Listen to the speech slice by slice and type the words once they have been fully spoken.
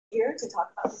here to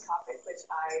talk about the topic, which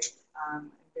I am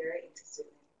very interested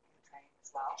in trying as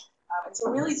well. And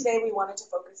so really today we wanted to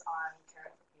focus on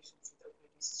caring for patients with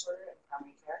opioid use disorder and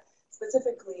primary care,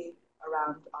 specifically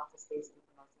around office-based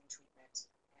buprenorphine treatment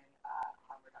and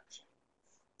harm reduction.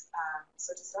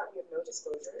 So to start, we have no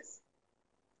disclosures.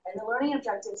 And the learning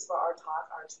objectives for our talk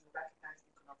are to recognize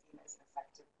buprenorphine as an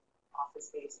effective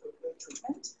office-based opioid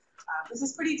treatment. This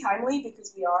is pretty timely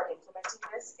because we are implementing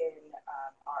this in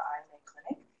our IMA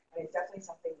clinic, and it's definitely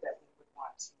something that we would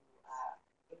want to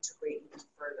integrate even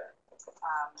further.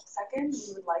 Second,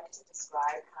 we would like to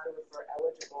describe how to refer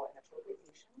eligible and appropriate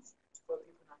patients for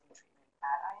buprenorphine treatment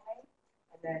at IMA.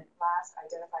 And then last,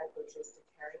 identify approaches to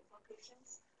caring for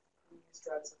patients who use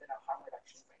drugs within a harm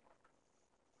reduction framework.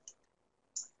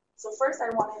 So first,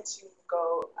 I wanted to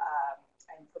go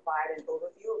and provide an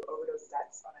overview of overdose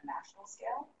deaths on a national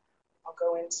scale. I'll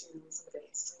go into some of the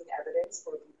history and evidence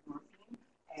for buprenorphine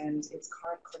and its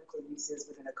current clinical uses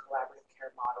within a collaborative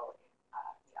care model in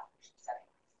the outpatient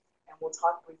setting. And we'll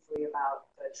talk briefly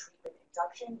about the treatment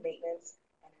induction, maintenance,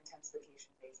 and intensification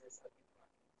phases of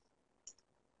buprenorphine.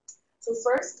 So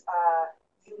first,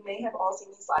 you may have all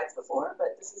seen these slides before,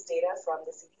 but this is data from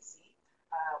the CDC,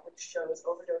 which shows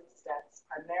overdose deaths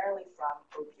primarily from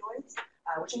opioids,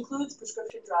 which includes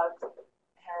prescription drugs,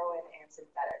 heroin, and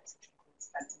synthetics, which includes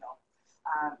fentanyl.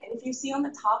 And if you see on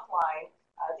the top line,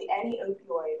 the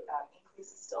anti-opioid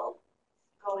increase is still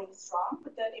going strong,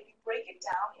 but then if you break it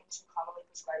down into commonly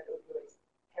prescribed opioids,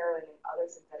 heroin, and other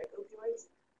synthetic opioids,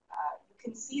 you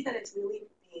can see that it's really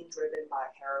being driven by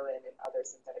heroin and other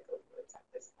synthetic opioids at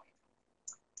this point.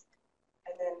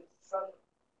 And then from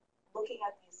looking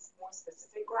at these more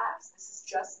specific graphs, this is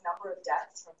just number of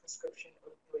deaths from prescription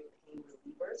opioid pain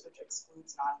relievers, which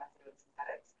excludes non-methadone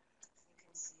synthetics. You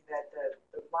can see that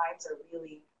the lines are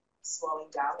really slowing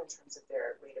down in terms of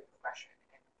their rate of progression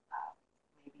and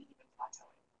maybe even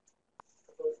plateauing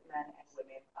for both men and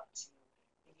women up to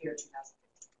the year 2015.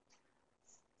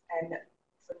 And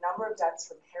for number of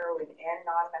deaths from heroin and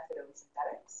non-methadone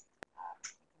synthetics,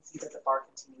 you can see that the bar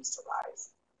continues to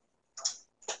rise.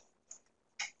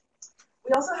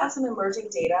 We also have some emerging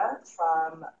data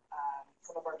from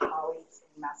some of our colleagues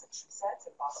in Massachusetts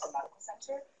and Boston Medical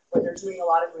Center, where they're doing a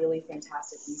lot of really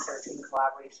fantastic research in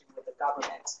collaboration with the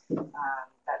government.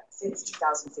 That since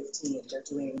 2015, they're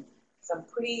doing some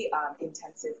pretty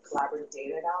intensive collaborative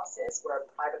data analysis where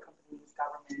private companies,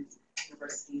 governments,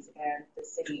 universities, and the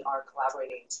city are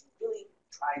collaborating to really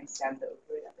try and stem the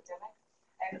opioid epidemic.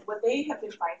 And what they have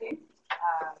been finding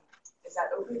is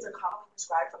that opioids are commonly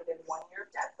prescribed within 1 year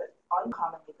of death, but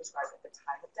uncommonly prescribed at the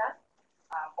time of death.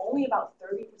 Only about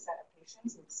 30% of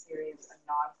patients who experience a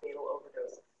non-fatal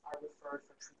overdose are referred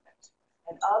for treatment.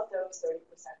 And of those 30%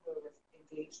 who are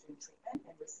engaged in treatment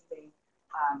and receiving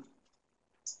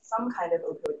some kind of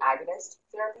opioid agonist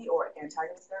therapy or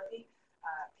antagonist therapy,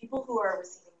 people who are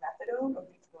receiving methadone or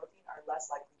buprenorphine are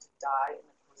less likely to die in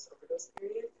the post-overdose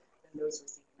period than those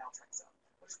receiving naltrexone.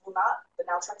 Which will not, the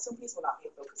naltrexone piece will not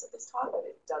be a focus of this talk, but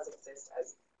it does exist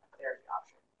as a therapy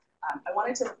option. I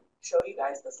wanted to show you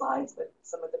guys the slides, but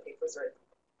some of the papers are in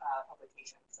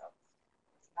publication, so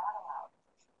it's not allowed,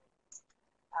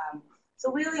 unfortunately.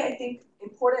 So really, I think,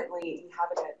 importantly, we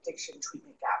have an addiction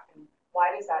treatment gap, and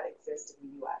why does that exist in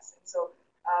the U.S.? And so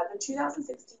the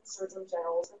 2016 Surgeon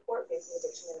General's report, Facing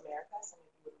Addiction in America, some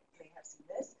of you may have seen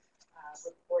this,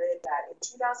 reported that in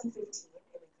 2015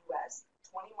 in the U.S.,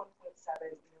 21.7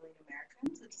 million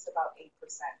Americans, which is about 8%,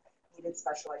 needed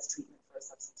specialized treatment for a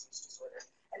substance use disorder.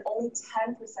 And only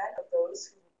 10% of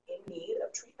those who in need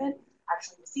of treatment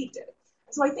actually received it.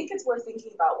 And so I think it's worth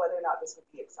thinking about whether or not this would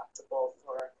be acceptable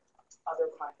for other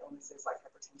chronic illnesses like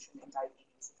hypertension and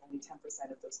diabetes, if only 10%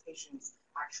 of those patients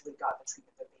actually got the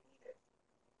treatment that they needed.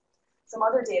 Some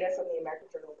other data from the American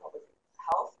Journal of Public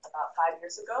Health about 5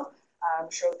 years ago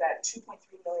showed that 2.3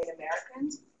 million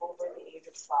Americans over the age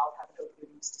of 12 have an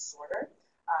opioid use disorder,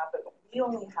 but we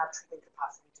only have treatment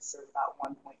capacity to serve about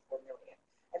 1.4 million.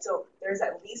 And so there's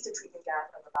at least a treatment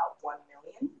gap of about 1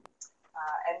 million.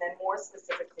 And then more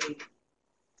specifically,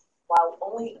 while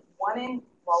 1 in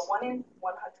 112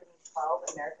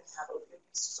 Americans have opioid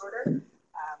use disorder,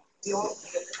 we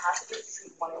have capacity to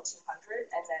treat 1 in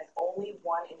 200, and then only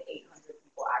 1 in 800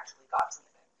 people actually got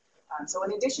treatment. So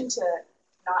in addition to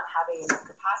not having enough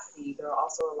capacity, there are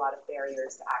also a lot of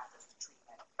barriers to access to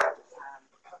treatment.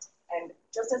 And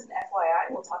just as an FYI,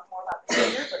 we'll talk more about this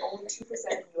later, but only 2%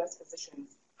 of U.S.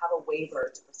 physicians have a waiver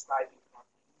to prescribe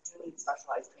buprenorphine. You do need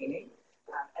specialized training,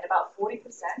 and about 40%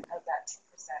 of that 2%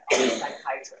 are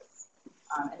psychiatrists.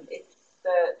 And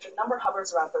the number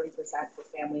hovers around 30% for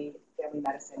family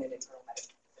medicine and internal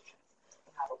medicine physicians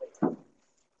who have a waiver.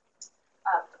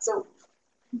 So,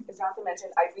 as Jonathan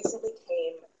mentioned, I recently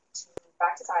came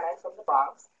back to Sinai from the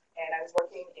Bronx, and I was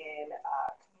working in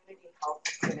a community health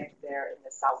clinic there in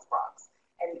the South Bronx.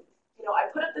 And, you know,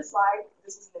 I put up this slide,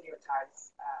 this was in the New York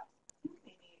Times,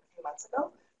 maybe a few months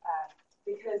ago,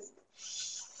 because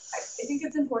I think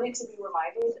it's important to be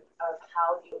reminded of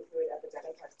how the opioid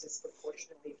epidemic has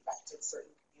disproportionately affected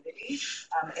certain communities,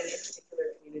 and in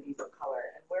particular communities of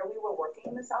color. And where we were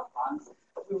working in the South Bronx,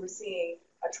 we were seeing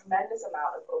a tremendous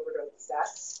amount of overdose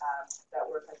deaths that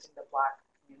were affecting the Black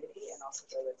community and also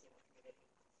the Latino community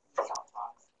in the South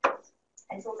Bronx.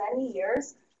 And for many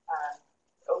years,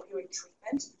 opioid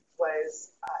treatment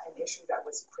was an issue that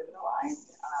was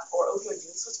criminalized, or opioid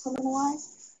use was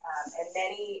criminalized, and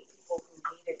many people who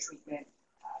needed treatment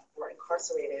were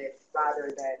incarcerated rather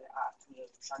than being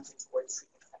shunted towards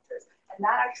treatment centers. And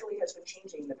that actually has been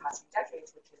changing in the past few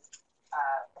decades, which is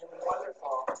really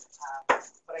wonderful.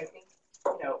 But I think,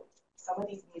 you know, some of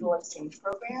these needle exchange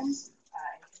programs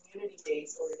and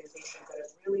community-based organizations that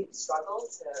have really struggled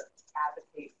to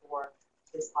advocate for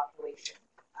this population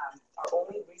are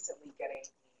only recently getting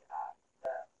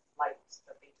the light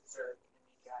that they deserve in the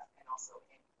media and also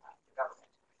in the government.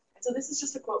 And so this is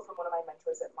just a quote from one of my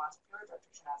mentors at Montefiore,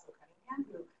 Dr. Shanazo Cunningham,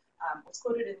 who was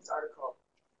quoted in this article.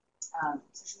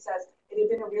 So she says, "It had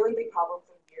been a really big problem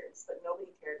for years, but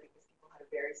nobody cared because people had a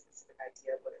very specific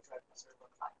idea of what a drug user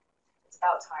looked like. It's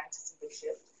about time to see the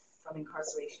shift from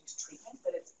incarceration to treatment,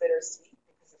 but it's bittersweet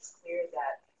because it's clear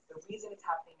that the reason it's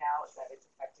happening now is that it's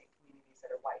affecting communities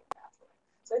that are white and affluent."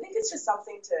 So I think it's just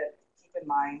something to keep in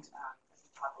mind as we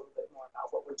talk a little bit more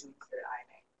about what we're doing here at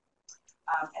IMA.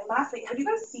 And lastly, have you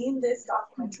guys seen this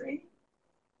documentary?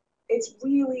 It's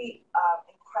really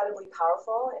incredibly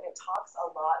powerful, and it talks a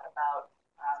lot about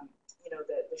you know,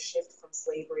 the shift from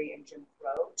slavery and Jim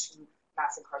Crow to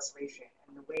mass incarceration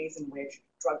and the ways in which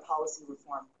drug policy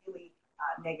reform really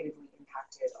negatively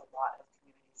impacted a lot of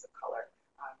communities of color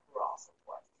who are also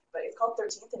poor. But it's called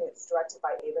 13th, and it's directed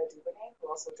by Ava DuVernay, who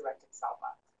also directed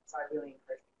Selma. So I really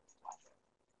encourage people to watch it.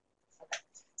 Okay.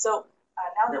 So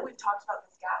now that we've talked about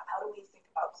this gap, how do we think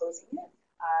about closing it?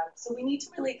 So we need to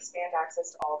really expand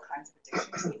access to all kinds of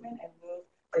addiction treatment and move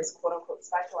this quote-unquote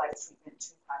specialized treatment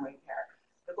to primary care.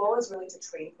 The goal is really to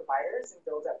train providers and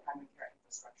build up primary care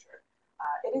infrastructure.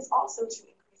 It is also to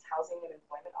increase housing and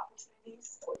employment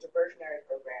opportunities, support diversionary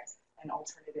programs, and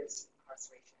alternatives to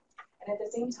incarceration. And at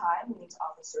the same time, we need to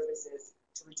offer services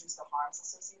to reduce the harms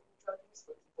associated with drug use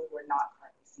for people who are not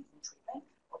currently seeking treatment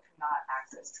or cannot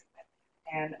access treatment.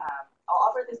 And I'll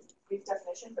offer this brief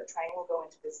definition, but Trang will go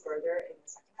into this further in the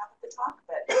second half of the talk.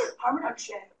 But harm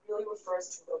reduction really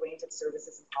refers to a range of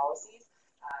services and policies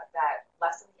that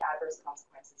lessen the adverse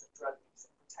consequences of drug use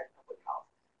and protect public health.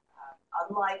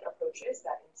 Unlike approaches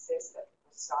that insist that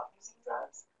people stop using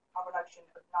drugs, harm reduction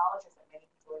acknowledges that many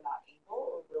people are not able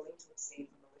or willing to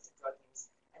abstain from illicit drug use,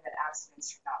 and that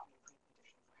abstinence should not be a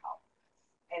precondition for health.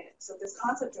 And so this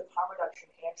concept of harm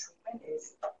reduction and treatment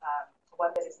is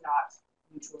one that is not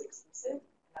mutually exclusive,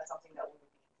 and that's something that we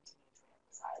will be continuing to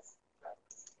emphasize throughout the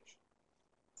presentation.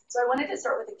 So I wanted to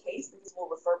start with a case because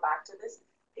we'll refer back to this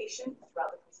patient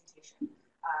throughout the presentation.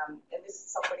 And this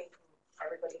is somebody who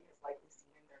everybody has likely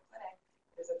seen in their clinic.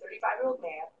 There's a 35-year-old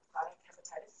man with chronic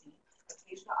hepatitis C,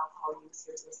 occasional alcohol use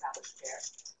here to establish care.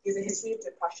 He has a history of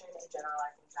depression and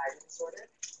generalized anxiety disorder.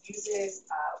 He uses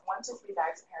 1 to 3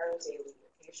 bags of heroin daily,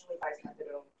 occasionally buys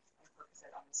methadone and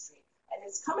Percocet on the street, and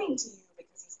is coming to you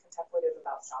because he's contemplative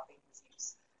about stopping his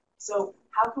use. So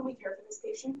how can we care for this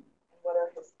patient, and what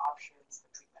are his options for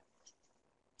treatment?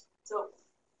 So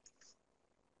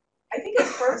I think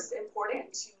it's first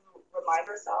important to remind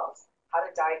ourselves how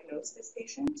to diagnose this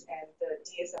patient and the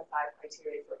DSM-5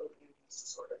 criteria for opioid use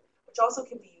disorder, which also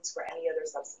can be used for any other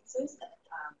substances.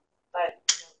 But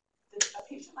you know, a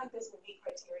patient like this will meet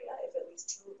criteria if at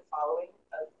least 2 of the following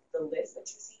of the list that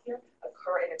you see here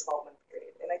occur in a 12-month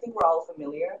period. And I think we're all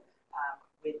familiar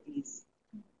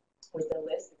with the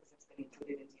list because it's been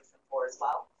included in DSM-4 as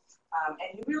well.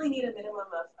 And you really need a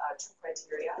minimum of 2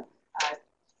 criteria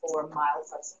for mild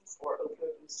substance or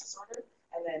opioid use disorder.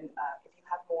 And then if you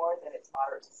have more, then it's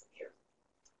moderate to severe.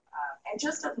 And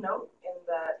just of note, you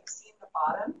see in the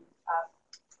bottom,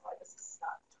 I guess this is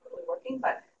not totally working,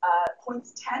 but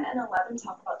points 10 and 11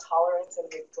 talk about tolerance and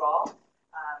withdrawal.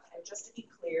 And just to be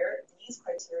clear, these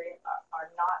criteria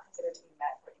are not considered to be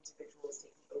met for individuals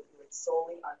taking opioids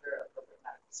solely under appropriate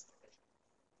medical supervision.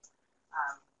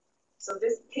 So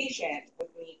this patient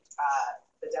would meet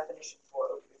the definition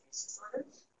for opioid use disorder,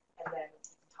 and then we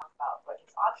can talk about what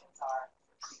his options are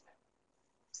for treatment.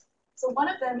 So one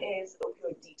of them is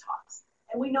opioid detox.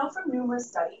 And we know from numerous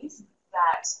studies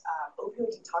that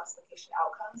opioid detoxification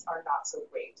outcomes are not so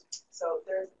great. So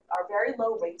there are very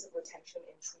low rates of retention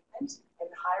in treatment and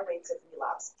high rates of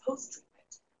relapse post-treatment.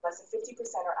 Less than 50%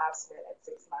 are abstinent at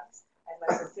 6 months, and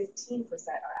less than 15%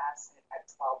 are abstinent at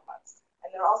 12 months. And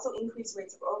there are also increased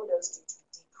rates of overdose due to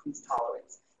decreased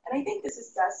tolerance. And I think this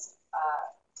is best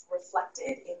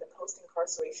reflected in the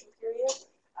post-incarceration period.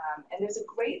 And there's a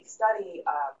great study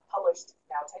published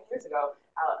now 10 years ago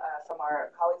from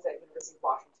our colleagues at University of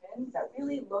Washington that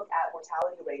really look at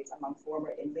mortality rates among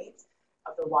former inmates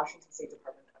of the Washington State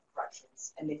Department of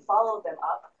Corrections. And they followed them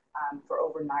up for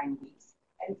over 9 weeks.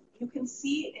 And you can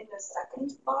see in the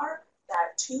second bar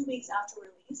that 2 weeks after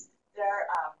release, their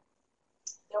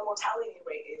mortality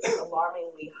rate is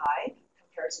alarmingly high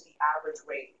compared to the average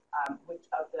rate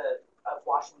of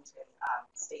Washington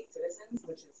state citizens,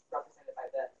 which is represented by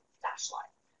the dash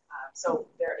line. So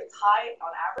it's high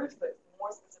on average, but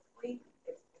more specifically,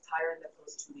 it's higher in the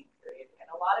post 2 week period. And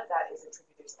a lot of that is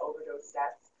attributed to overdose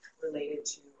deaths related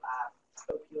to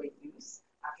opioid use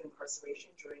after incarceration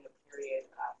during a period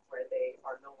where they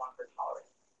are no longer tolerant.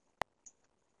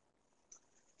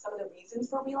 Some of the reasons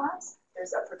for relapse: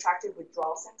 there's a protracted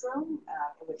withdrawal syndrome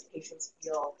in which patients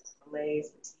feel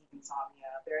malaise, fatigue, insomnia,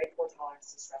 very poor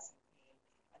tolerance to stress and pain,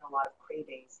 and a lot of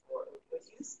cravings for opioid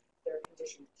use. There are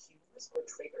conditioned cues or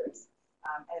triggers,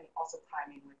 and also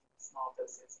priming with small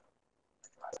doses of the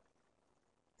drug.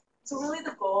 So really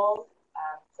the goal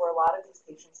for a lot of these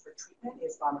patients for treatment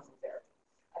is pharmacotherapy.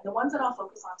 And the ones that I'll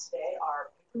focus on today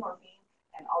are buprenorphine,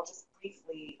 and I'll just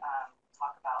briefly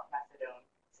talk about methadone,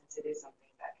 since it is something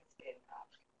that has been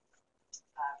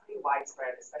pretty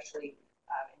widespread, especially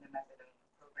in the methadone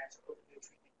programs or opioid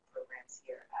treatment programs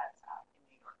here in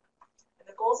New York. And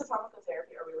the goals of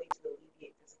pharmacotherapy are really to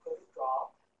alleviate physical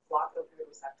withdrawal, block opioid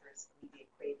receptors,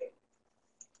 alleviate craving.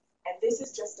 And this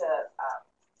is just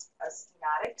a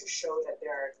schematic to show that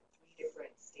there are 3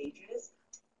 different stages.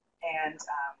 And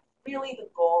really the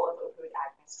goal of opioid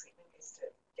agonist treatment is to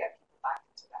get people back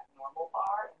into that normal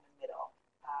bar in the middle,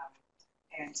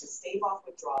 and to stave off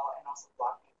withdrawal and also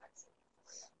block the effects of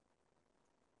euphoria.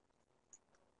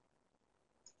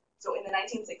 So in the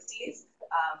 1960s,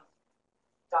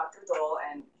 Dr. Dole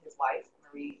and his wife,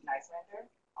 Marie Neiswander,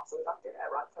 also a doctor at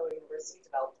Rockefeller University,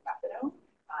 developed methadone,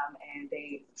 and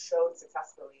they showed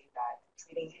successfully that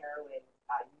treating heroin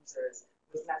users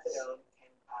with methadone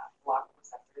can block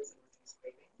receptors and reduce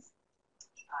cravings.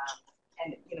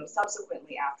 And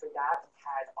subsequently after that, we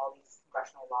had all these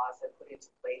congressional laws that put into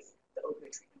place the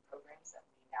opioid treatment programs that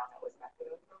we now know as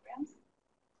methadone programs.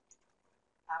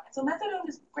 And so methadone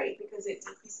is great because it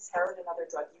decreases heroin and other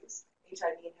drug use,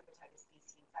 HIV and hepatitis B,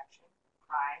 C infection,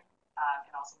 crime,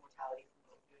 and also mortality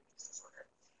from opioid use disorder.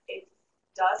 It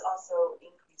does also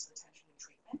increase retention and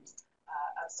treatment,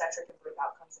 obstetric and birth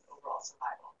outcomes, and overall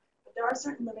survival. But there are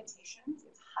certain limitations.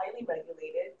 It's highly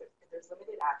regulated, there's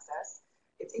limited access,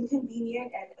 it's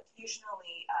inconvenient, and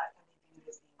occasionally can be viewed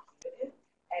as being punitive.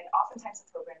 And oftentimes the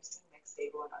programs do mix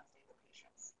stable and unstable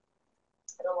patients.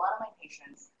 And a lot of my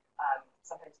patients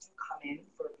sometimes do come in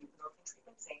for buprenorphine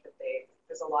treatment saying that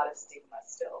there's a lot of stigma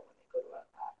still when they go to a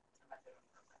methadone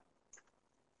program.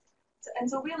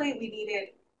 So really we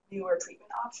needed newer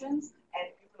treatment options, and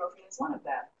buprenorphine is one of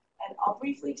them. And I'll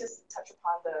briefly just touch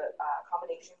upon the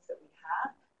combinations that we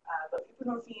have, but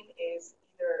buprenorphine is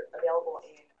either available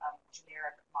in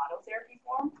generic monotherapy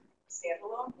form,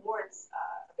 standalone, or it's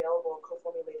available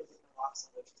co-formulated with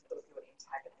naloxone, which is an opioid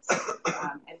antagonist,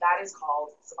 and that is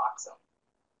called Suboxone.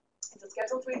 It's a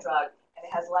Schedule III drug, and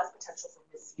it has less potential for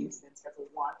misuse than Schedule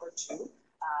I or II.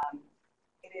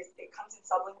 It comes in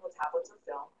sublingual tablets or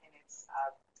film, and it's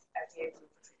FDA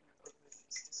approved for treatment of opioid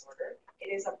use disorder.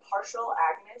 It is a partial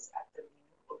agonist at the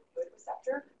mu opioid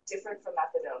receptor, different from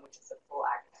methadone, which is a full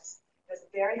agonist. It has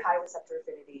a very high receptor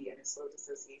affinity and a slow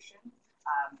dissociation,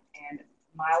 and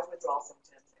mild withdrawal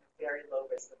symptoms, and a very low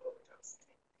risk of overdose.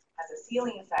 And it has a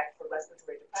ceiling effect for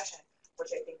respiratory depression,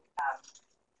 which I think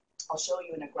I'll show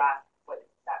you in a graph what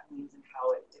that means and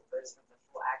how it differs from the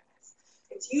full agonist.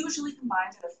 It's usually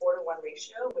combined in a 4-to-1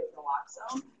 ratio with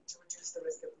naloxone to reduce the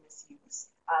risk of misuse.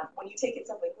 When you take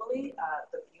it sublingually,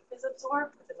 the bupe is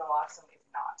absorbed, but the naloxone is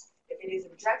not. If it is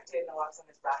injected, naloxone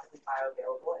is rapidly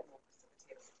bioavailable and will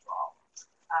precipitate a withdrawal.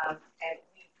 And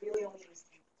we really only use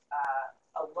bupe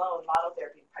alone,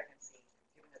 monotherapy in pregnancy,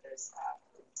 given that there's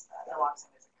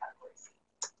naloxone is a category C.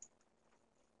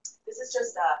 This is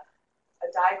just a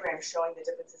diagram showing the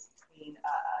differences between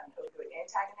an opioid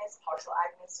antagonist, partial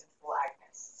agonist, and full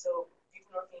agonist. So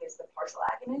buprenorphine is the partial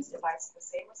agonist. It binds to the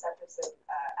same receptors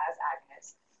as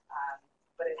agonist,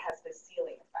 but it has this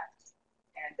ceiling effect.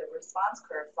 And the response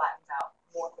curve flattens out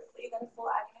more quickly than a full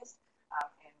agonist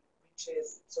and which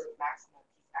is sort of maximal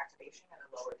peak activation at a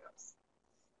lower dose.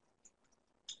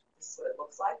 This is what it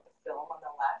looks like, the film on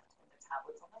the left and the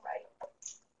tablets on the right.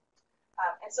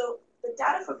 And so the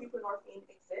data for buprenorphine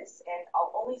exists, and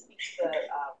I'll only speak to the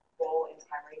role in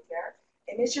primary care.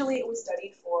 Initially, it was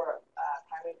studied for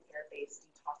primary care-based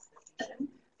detoxification.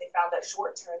 They found that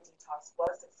short-term detox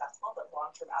was successful, but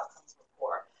long-term outcomes were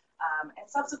poor. And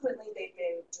subsequently, they've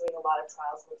been doing a lot of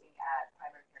trials looking at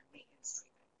primary care maintenance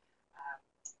treatment.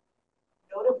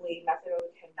 Notably, methadone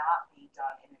cannot be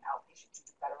done in an outpatient due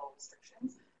to federal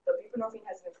restrictions, but buprenorphine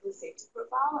has an improved safety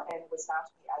profile and was found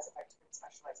to be as effective in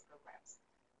specialized programs.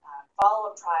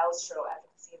 Follow-up trials show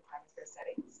efficacy in primary care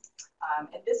settings.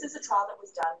 And this is a trial that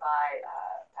was done by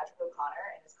Patrick O'Connor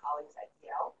and his colleagues at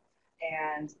Yale.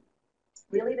 And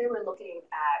really, they were looking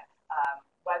at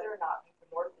whether or not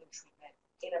buprenorphine treatment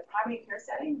in a primary care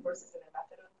setting versus in a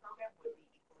methadone program would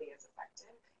be equally as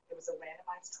effective. It was a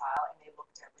randomized trial, and they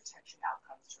looked at retention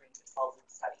outcomes during the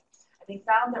 12-week study. And they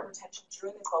found that retention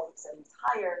during the 12-week study is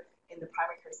higher in the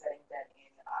primary care setting than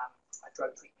in a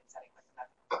drug treatment setting like the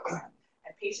methadone program.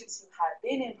 And patients who had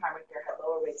been in primary care had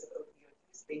lower rates of opioid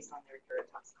use based on their urine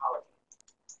toxicology.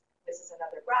 This is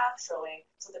another graph showing,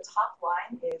 so the top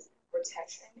line is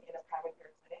retention in a primary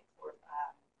care clinic for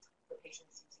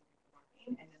patients using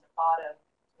buprenorphine, and then the bottom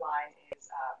line is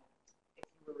if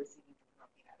you were receiving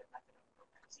buprenorphine at a methadone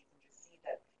program. So you can just see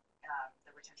that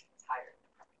the retention is higher in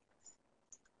the primary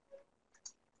care.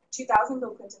 In 2000,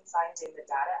 Bill Clinton signed in the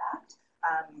Data Act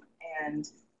and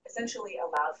essentially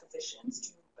allowed physicians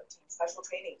to obtain special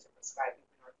training to prescribe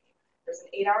buprenorphine. There's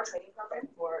an 8-hour training program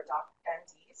for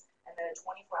MDs and then a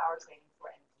 24-hour training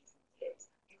for NPs and PAs.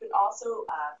 You can also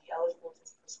be eligible to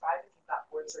prescribe if you've got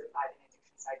board certified in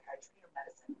addiction psychiatry or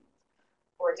medicine,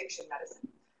 or addiction medicine.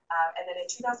 And then in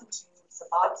 2002,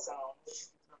 Suboxone, which is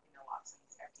buprenorphine naloxone,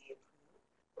 is FDA approved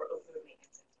for opioid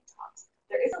maintenance and detox.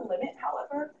 There is a limit,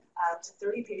 however, to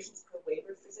 30 patients per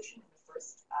waivered physician in your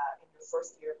first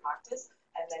year of practice,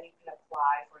 and then you can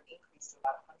apply for an increase to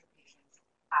about 100 patients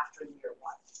after year 1.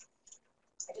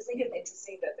 I just think it's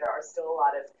interesting that there are still a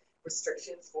lot of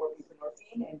restrictions for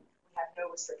buprenorphine, and we have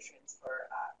no restrictions for,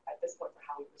 at this point, for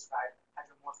how we prescribe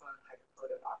hydromorphone,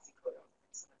 hydrocodone, oxycodone,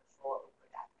 and some of the full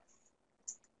opioid agonists.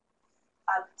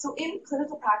 So in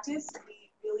clinical practice,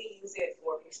 we really use it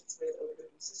for patients with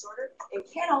opioid use disorder. It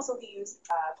can also be used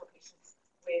for patients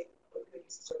with opioid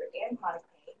use disorder and chronic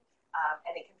pain,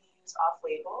 and it can be used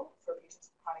off-label for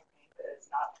patients with chronic pain that is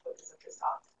not focused interest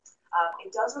off.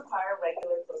 It does require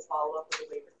regular close follow-up with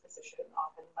a waivered physician,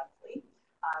 often monthly,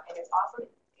 and it's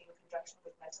offered in conjunction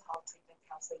with mental health treatment,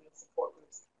 counseling, and support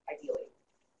groups, ideally.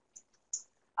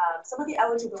 Some of the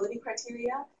eligibility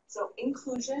criteria, so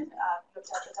inclusion, you have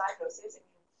to have a diagnosis, and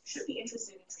you should be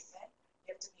interested in treatment.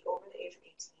 You have to be over the age of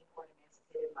 18 or an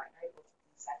emancipated minor able to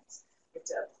consent. You have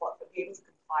to be able to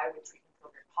comply with treatment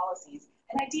program policies,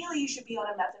 and ideally you should be on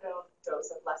a methadone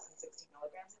dose of less than 60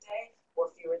 milligrams a day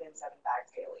or fewer than 7 bags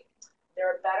daily. There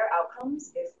are better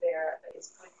outcomes if there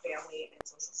is good family and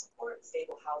social support,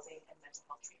 stable housing, and mental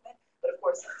health treatment. But of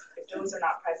course, if those are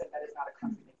not present, that is not a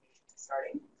contraindication to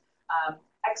starting.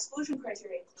 Exclusion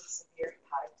criteria include severe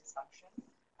hepatic dysfunction,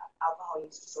 alcohol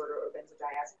use disorder or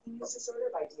benzodiazepine use disorder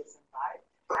by DSM-5,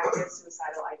 active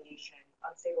suicidal ideation,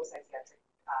 unstable psychiatric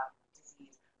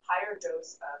disease, higher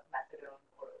dose of methadone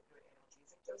or opioid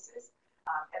analgesic doses,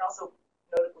 and also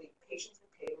notably patients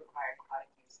with pain requiring chronic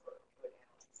use or opioid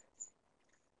analgesics.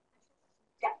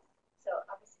 Yeah. So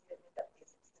obviously you didn't meet up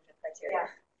these exclusion criteria,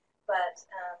 but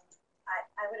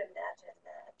I would imagine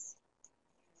that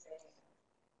using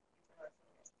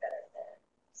buprenorphine is better than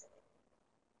using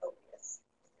opiates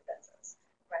with your benzos,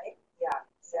 right? Yeah.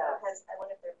 So I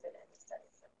wonder if there have been any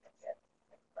studies that get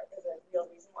is there a real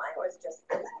reason why, or is it just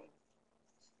because we?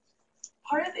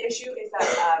 Part of the issue is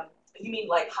that you mean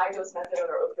like high dose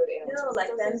methadone or opioid analgesics? No, like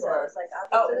benzos, like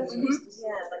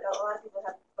yeah, like a lot of people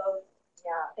have both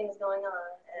things going on,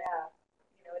 and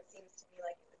you know, it seems to me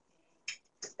like it would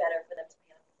be better for them to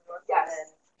be on buprenorphine than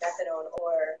methadone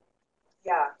or.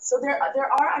 Yeah, so there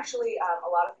are actually a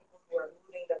lot of people who are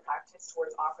moving the practice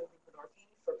towards offering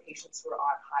buprenorphine for patients who are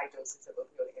on high doses of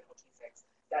opioid analgesics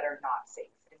that are not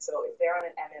safe. And so if they're on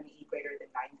an MME greater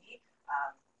than 90,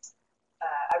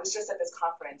 I was just at this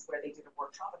conference where they did a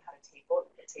workshop on how to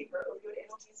taper opioid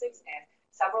analgesics, and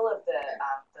several of the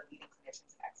leading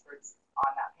clinicians and experts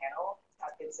on that panel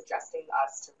have been suggesting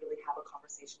us to really have a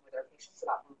conversation with our patients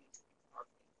about moving to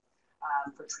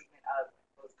buprenorphine for treatment of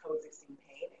both coexisting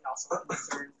pain and also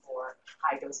concern for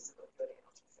high doses of opioid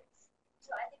analgesics.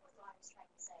 So I think what Wang is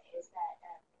trying to say is that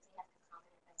if they have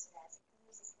concomitant benzodiazepine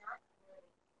use, it's not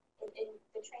really, in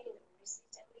the training that we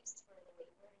received, at least for the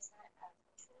waiver, it's not a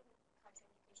true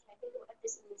think what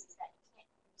this means is that you can't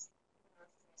use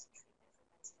buprenorphine as a treatment for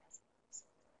benzodiazepine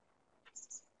disorder or use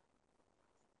disorder.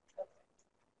 Okay.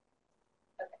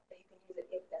 Okay, but you can use it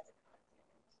if that's a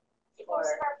confident.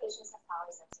 Most of our patients have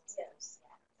polysubstance use,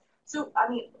 yeah. So,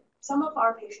 I mean, some of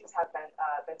our patients have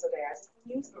benzodiazepine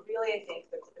use, but really I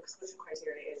think the exclusion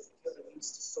criteria is if you have a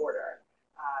use disorder,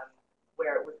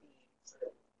 where it would be sort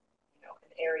of,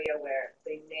 an area where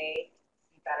they may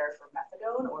be better for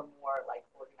methadone or more like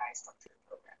organized structured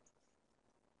programs.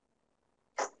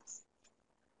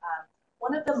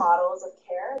 One of the models of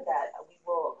care that we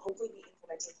will hopefully be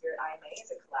implementing here at IMA is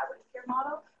a collaborative care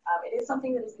model. It is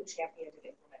something that has been championed and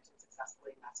implemented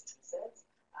successfully in Massachusetts,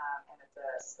 and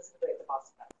specifically at the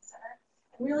Boston Medical Center.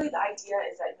 And really the idea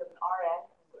is that you have an RN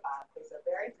who plays a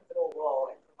very pivotal role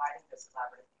in providing this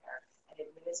collaborative care and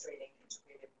administrating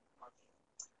integrated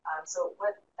buprenorphine. So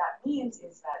what that means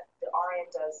is that the RN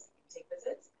does intake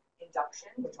visits,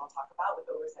 induction, which I'll talk about with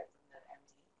oversight from the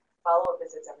MD, follow-up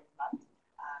visits every month,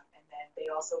 and then they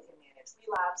also can manage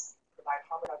relapse, provide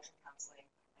harm reduction counseling,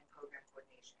 and program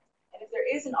coordination. And if there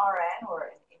is an RN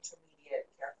or an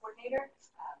intermediate care coordinator,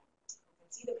 who can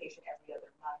see the patient every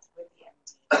other month with the MD,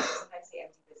 sometimes the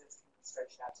MD visits can be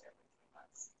stretched out to every 3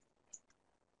 months.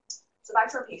 So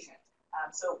back to our patient.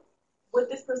 So would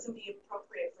this person be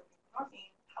appropriate for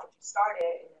buprenorphine? How would you start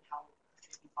it, and then how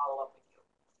should we follow up with you?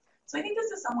 So I think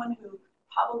this is someone who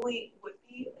probably would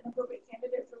be an appropriate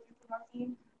candidate for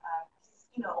buprenorphine.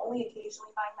 He's, only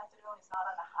occasionally buying methadone. He's not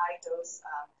on a high dose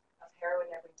of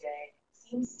heroin every day.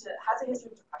 Has a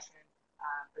history of depression,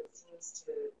 but seems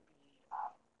to be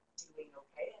doing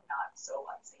okay and not so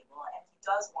unstable. And he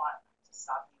does want to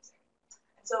stop using.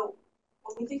 And so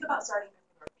when we think about starting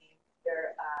buprenorphine,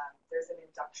 there's an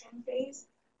induction phase.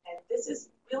 And this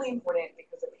is really important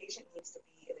because the patient needs to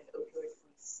be in an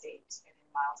opioid-free state and in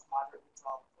mild to moderate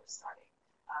withdrawal before starting.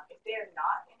 If they are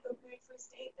not in opioid-free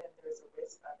state, then there's a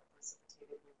risk of a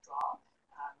precipitated withdrawal,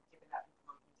 given that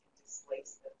buprenorphine can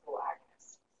displace the full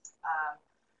agonist.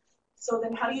 So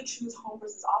then how do you choose home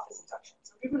versus office induction?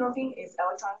 So buprenorphine is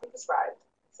electronically prescribed.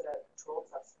 It's a controlled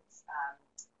substance.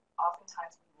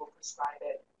 Oftentimes we will prescribe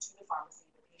it to the pharmacy.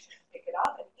 The patient can pick it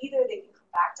up, and either they can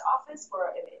come back to office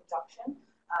for an induction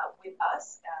with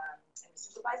us in a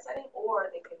supervised setting,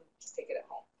 or they can just take it at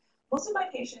home. Most of my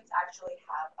patients actually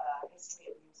have a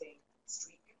history of using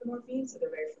street buprenorphine, so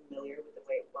they're very familiar with the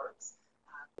way it works.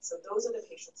 So those are the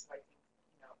patients who I think,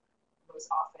 most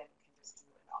often can just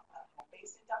do a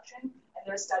home-based induction. And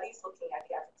there are studies looking at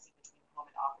the efficacy between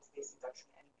home and office-based induction,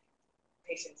 and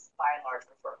patients by and large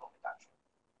prefer home induction.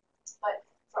 But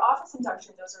for office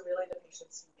induction, those are really the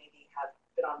patients who maybe have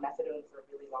been on methadone for a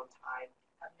really long time,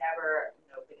 have never,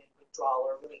 been in withdrawal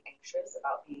or really anxious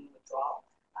about being in withdrawal,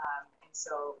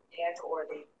 or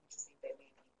they just think they may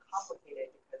be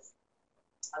complicated because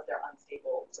of their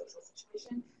unstable social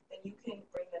situation, then you can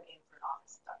bring them in for an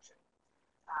office induction.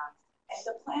 And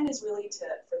the plan is really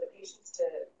for the patients to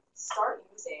start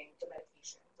using the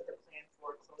medication with a plan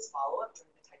for close follow-up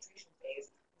during the titration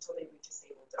phase until they reach a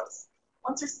stable dose.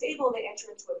 Once they're stable, they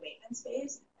enter into a maintenance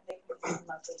phase, and they can be seen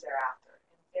monthly thereafter.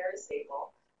 And very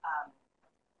stable,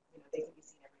 they can be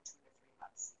seen every 2 to 3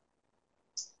 months.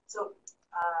 So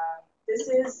this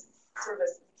is sort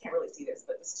of you can't really see this,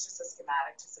 but this is just a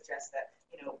schematic to suggest that,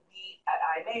 we at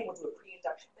IMA will do a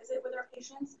pre-induction visit with our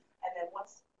patients, and then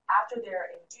after they're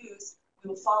induced,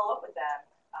 we will follow up with them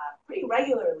pretty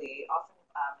regularly, often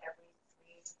every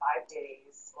 3 to 5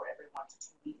 days or every 1 to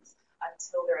 2 weeks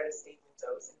until they're at a stable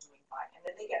dose and doing fine. And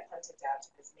then they get punted down to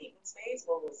this maintenance phase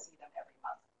where we'll see them every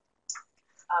month.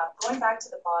 Going back to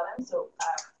the bottom, so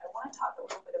I want to talk a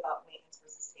little bit about maintenance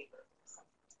versus taper, because some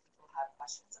people have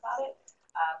questions about it.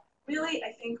 Really,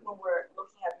 I think when we're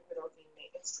looking at buprenorphine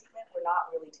maintenance treatment, we're not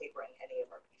really tapering any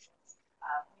of our patients.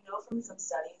 We know from some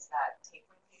studies that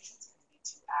tapering patients can lead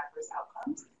to adverse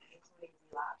outcomes, including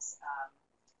relapse.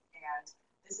 And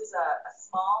this is a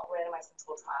small randomized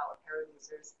controlled trial of heroin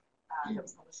users that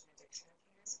was published in Addiction a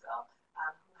few years ago,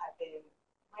 who had been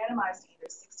randomized to either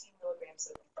 16 milligrams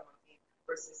of buprenorphine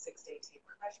versus 6-day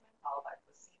taper regimen followed by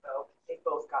placebo. They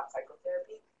both got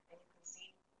psychotherapy, and you can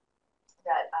see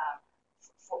that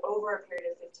for over a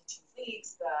period of 52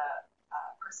 weeks, the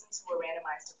persons who were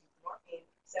randomized to buprenorphine,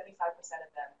 75%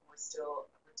 of them were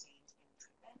still retained in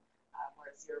treatment,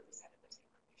 whereas 0% of the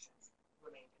taper patients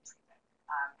remained in treatment.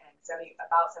 And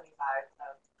about 75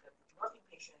 of the buprenorphine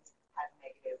patients had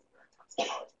negative urine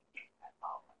toxicology at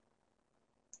follow-up.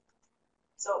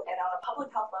 So, and on a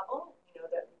public health level, we know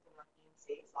that buprenorphine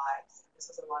saves lives. This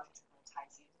was a longitudinal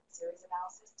time series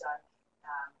analysis done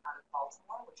out of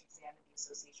Baltimore, which examined the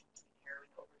association between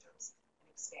heroin overdose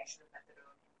and expansion of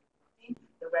methadone and buprenorphine.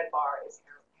 The red bar is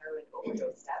heroin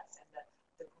overdose deaths, and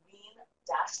the green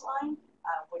dashed line,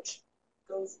 which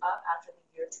goes up after the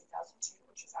year 2002,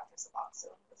 which is after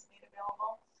Suboxone was made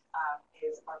available,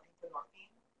 is our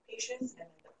buprenorphine patients, and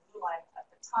then the blue line at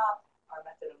the top are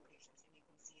methadone patients, and you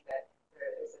can see that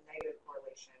there is a negative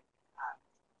correlation.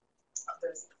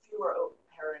 There's fewer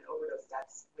heroin overdose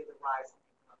deaths with the rise in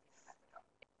buprenorphine and methadone.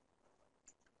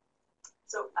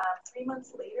 So 3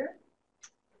 months later,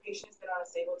 the patient has been on a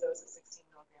stable dose of 16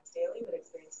 milligrams daily, but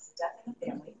experiences a death in the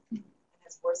family and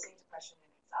has worsening depression and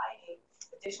anxiety.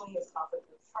 Additionally, he has conflict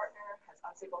with his partner, has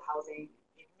unstable housing.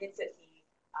 He admits that he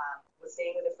was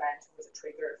staying with a friend who was a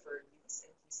trigger for use,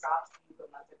 and he stopped use a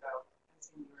month ago and has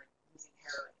been using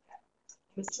heroin again.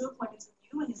 He has 2 appointments with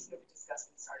you and is here to discuss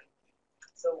restarting with you.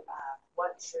 So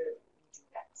what should we do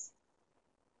next?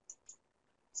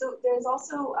 So there's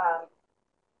also a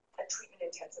treatment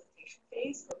intensification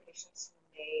phase for patients who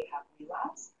may have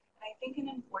relapse. And I think an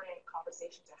important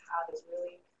conversation to have is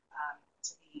really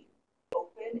to be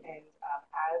open and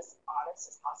as honest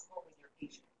as possible with your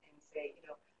patient and say,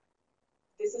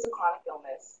 this is a chronic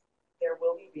illness. There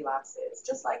will be relapses,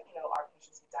 just like, our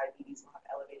patients with diabetes will have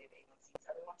elevated A1Cs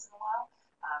every once in a while.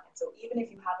 And so even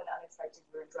if you have an unexpected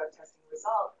urine drug testing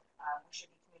result, we should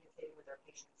be communicating with our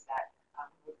patients that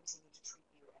we will continue to treat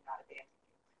you and not abandon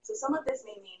you. So some of this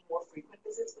may mean more frequent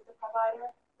visits with the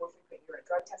provider, more frequent urine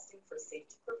drug testing for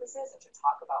safety purposes and to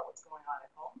talk about what's going on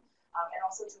at home, and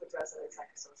also to address other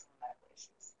psychosocial and medical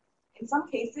issues. In some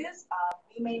cases,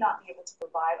 we may not be able to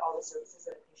provide all the services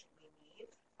that a patient may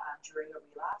need during a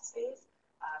relapse phase.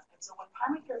 And so when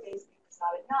primary care-based is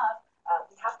not enough,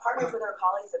 we have partnered with our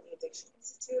colleagues at the Addiction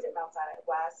Institute at Mount Sinai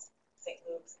West, St.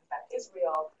 Luke's, and Beth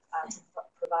Israel to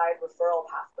provide referral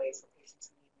pathways for patients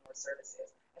who need more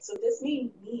services. And so this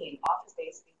may mean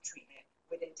office-based treatment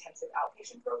with intensive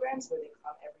outpatient programs where they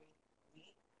come every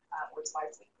week or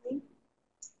twice weekly.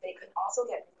 They can also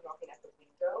get buprenorphine at the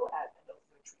window at an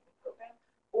opioid treatment program,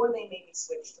 or they may be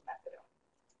switched to methadone.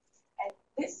 And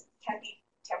this can be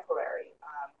temporary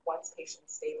once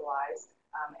patients stabilize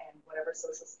and whatever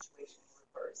social situation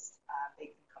reversed,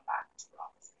 they can come back to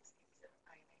office-based care.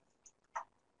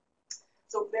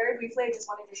 So very briefly, I just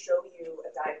wanted to show you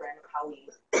a diagram of how we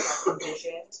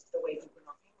envisioned the way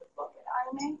buprenorphine would look at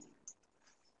IMA.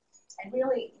 And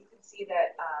really, you can see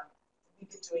that we've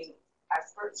been doing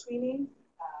expert screening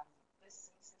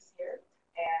this year,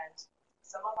 and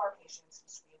some of our patients who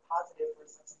screen positive for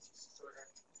substance use disorder,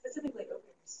 specifically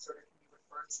opioid use disorder, can be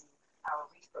referred to our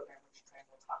REACH program, which Trang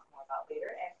will talk more about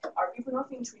later. And our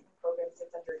buprenorphine treatment program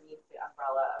sits underneath the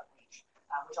umbrella of REACH,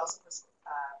 which also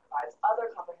provides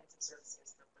other comprehensive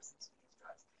services for persons who use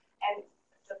drugs. And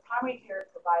the primary care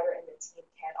provider and the team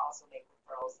can also make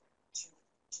referrals to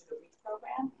the REACH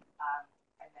program,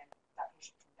 and then that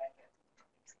patient can then get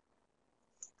buprenorphine treatment.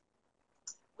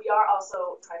 We are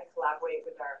also trying to collaborate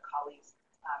with our colleagues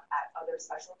at other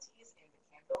specialties in the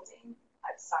CAN building,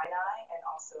 at Sinai, and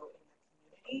also in the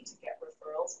community to get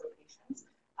referrals for patients.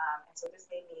 And so this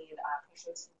may mean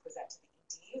patients who present to the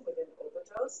ED with an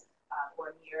overdose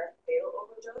or near fatal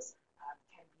overdose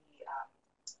can be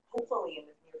hopefully in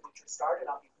the near future started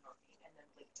on buprenorphine and then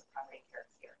linked to primary care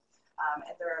here.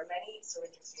 And there are many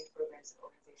syringe exchange programs and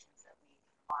organizations that we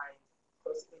are in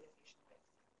close communication with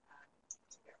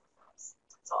to get referrals.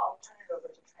 So I'll turn it over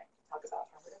to Trang to talk about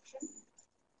harm reduction.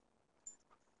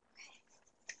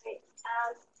 Okay, great.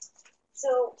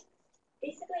 So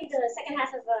basically, the second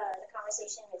half of the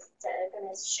conversation is going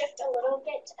to shift a little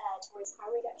bit towards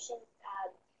harm reduction,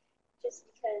 just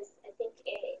because I think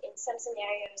in some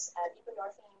scenarios,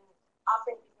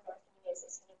 offering buprenorphine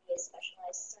is going to be a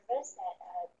specialized service that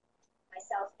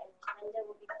myself and Linda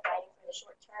will be providing for the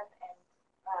short term, and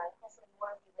hopefully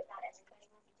more of you, but not everybody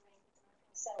will be doing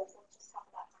buprenorphine. So we'll just talk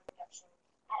about harm reduction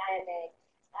at IMA,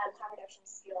 harm reduction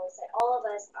skills that all of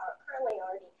us currently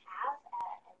already have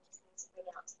and just need to bring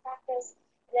out to practice.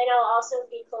 And then I'll also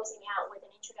be closing out with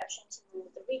an introduction to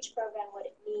the REACH program, what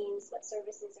it means, what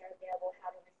services are available,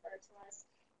 how to refer to us,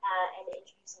 and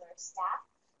introducing our staff.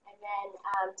 And then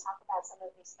talk about some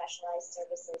of the specialized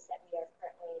services that we are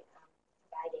currently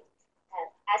providing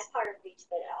as part of REACH,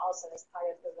 but also as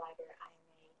part of the wider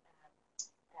IMA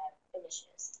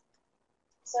initiatives.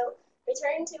 So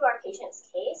returning to our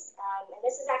patient's case, and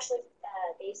this is actually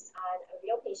based on a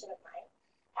real patient of mine.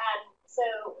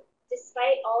 So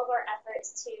despite all of our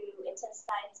efforts to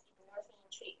intensify his buprenorphine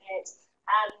treatment,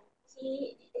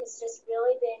 he has just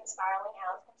really been spiraling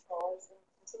out of control. He's been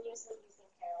continuously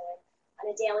using heroin on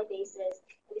a daily basis.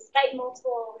 And despite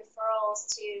multiple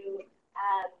referrals to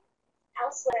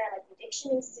elsewhere, like the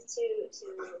Addiction Institute, to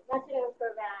methadone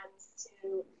programs,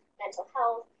 to mental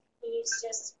health, he's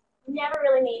just never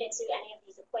really made it to any of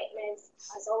these appointments,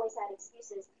 has always had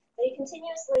excuses, but he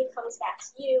continuously comes back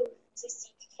to you to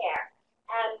seek care.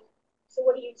 So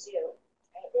what do you do?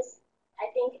 Right? This, I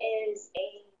think, is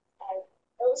an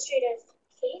illustrative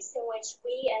case in which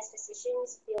we as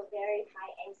physicians feel very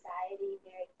high anxiety,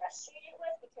 very frustrated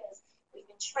with, because we've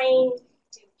been trained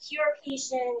to cure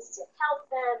patients, to help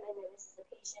them, and then this is a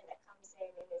patient that comes in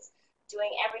and is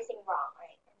doing everything wrong,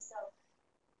 right? And so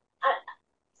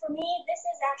for me, this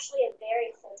is actually a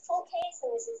very hopeful case,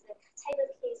 and this is the type of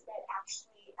case that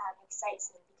actually excites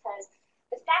me, because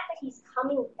the fact that he's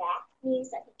coming back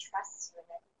means that he trusts you, and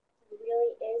that he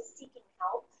really is seeking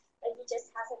help, but he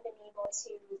just hasn't been able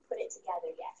to put it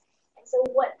together yet. And so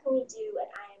what can we do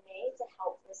at IMA to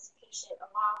help this patient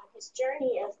along his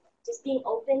journey of just being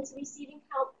open to receiving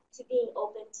help, to being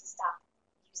open to stop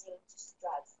using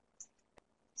drugs?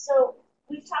 So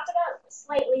we've talked about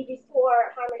slightly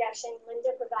before harm reduction.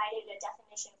 Linda provided a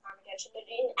definition of harm reduction, but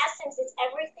in essence, it's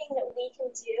everything that we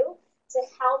can do to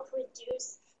help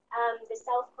reduce the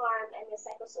self-harm and the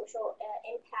psychosocial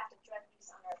impact of drug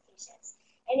use on our patients.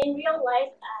 And in real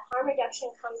life, harm reduction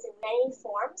comes in many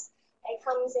forms. It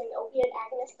comes in opioid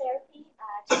agonist therapy,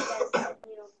 just as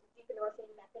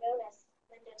buprenorphine, methadone, as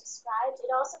Linda described.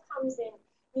 It also comes in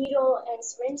needle and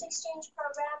syringe exchange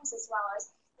programs, as well as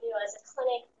as a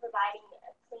clinic providing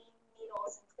clean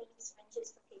needles and clean syringes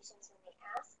for patients when they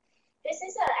ask. This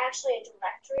is actually a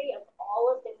directory of all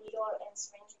of the needle and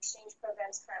syringe exchange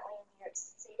programs currently in New York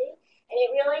City, and it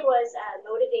really was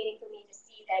motivating for me to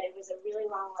see that it was a really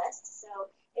long list. So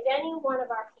if any one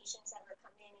of our patients ever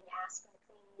come in and ask for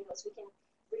clean needles, we can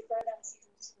refer them to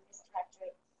this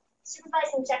directory.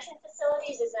 Supervised injection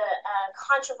facilities is a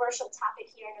controversial topic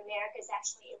here in America. It's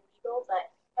actually illegal, but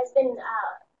has been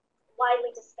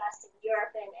widely discussed in Europe,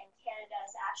 and Canada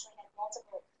has actually had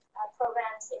multiple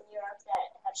programs in Europe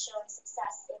that have shown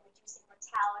success in reducing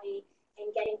mortality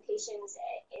and getting patients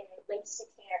linked to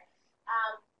care.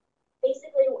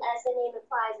 Basically, as the name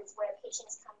implies, it's where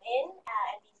patients come in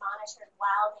and be monitored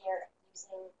while they're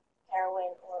using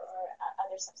heroin or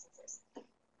other substances.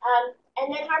 And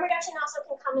then harm reduction also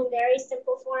can come in very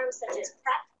simple forms, such as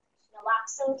PrEP,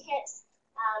 naloxone kits.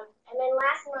 And then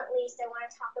last but not least, I want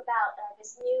to talk about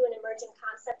this new and emerging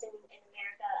concept in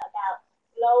America about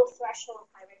low threshold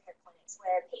primary care clinics,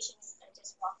 where patients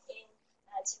just walk in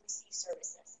to receive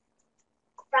services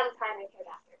from primary care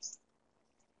doctors.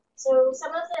 So some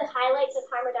of the highlights of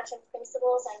harm reduction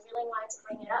principles, I really wanted to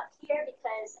bring it up here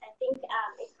because I think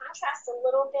it contrasts a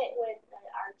little bit with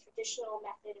our traditional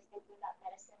method of thinking about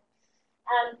medicine.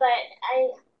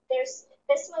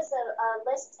 This was a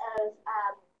list of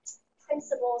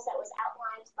principles that was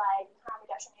outlined by the Harm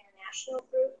Reduction International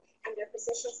Group in their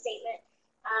position statement.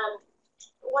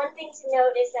 One thing to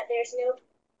note is that there's no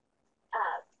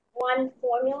one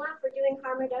formula for doing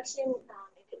harm reduction.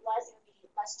 If it was, it would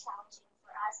be less challenging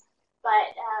for us.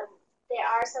 But there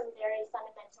are some very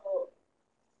fundamental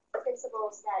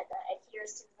principles that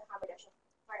adheres to the harm reduction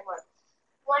framework.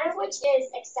 One of which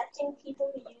is accepting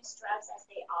people who use drugs as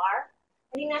they are.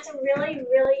 I think that's a really,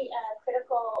 really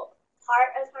critical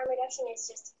part of harm reduction. Is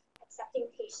just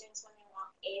accepting patients when they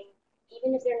walk in,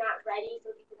 even if they're not ready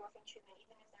for buprenorphine treatment,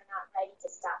 even if they're not ready to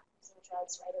stop using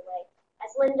drugs right away.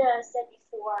 As Linda said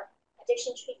before,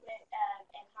 addiction treatment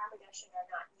and harm reduction are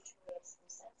not mutually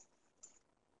exclusive.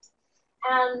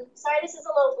 Sorry, this is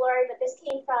a little blurry, but this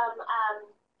came from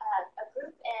a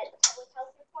group at Public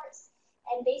Health Reports,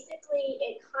 and basically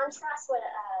it contrasts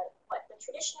what the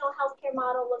traditional healthcare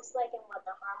model looks like and what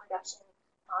the harm reduction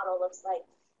model looks like.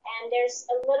 And there's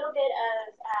a little bit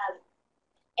of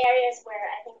areas where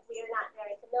I think we are not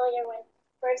very familiar with.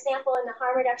 For example, in the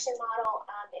harm reduction model,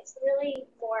 it's really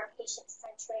more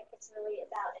patient-centric. It's really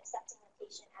about accepting the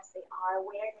patient as they are,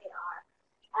 where they are.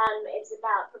 It's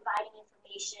about providing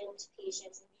information to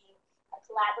patients and being a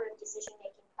collaborative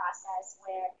decision-making process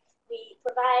where we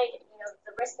provide,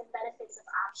 the risks and benefits of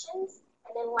options,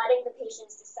 and then letting the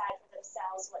patients decide for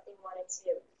themselves what they want to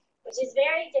do, which is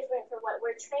very different from what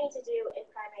we're trained to do in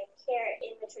primary care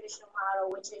in the traditional model,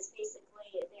 which is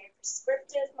basically a very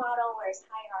prescriptive model where it's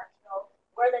hierarchical.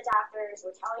 We're the doctors,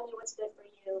 we're telling you what's good for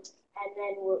you, and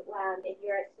then if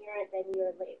you're adherent, then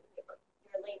you're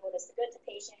labeled as good to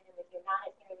patient, and if you're not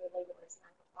adherent, you're labeled as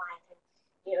non-compliant. And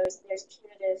there's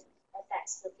punitive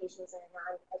effects for patients that are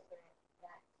non-adherent.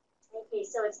 Okay,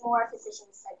 so it's more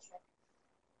physician-centric.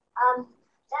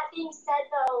 That being said,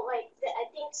 though, I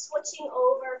think switching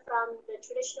over from the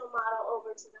traditional model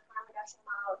over to the harm reduction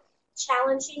model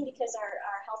challenging because our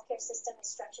healthcare system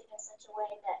is structured in such a way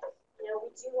that we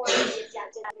do want to be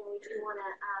adaptive and we do want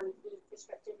to be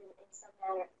prescriptive in some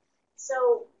manner.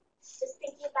 So just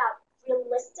thinking about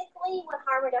realistically what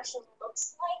harm reduction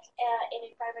looks like in a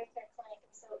primary care clinic.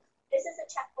 And so this is a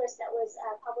checklist that was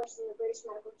published in the British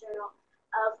Medical Journal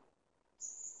of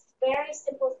very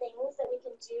simple things that we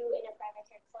can do in a primary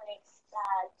care clinic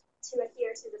to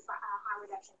adhere to the harm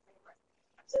reduction framework.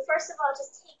 So first of all,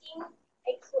 just taking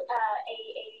a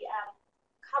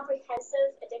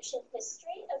comprehensive addiction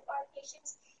history of our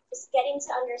patients, just getting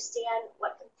to understand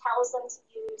what compels them to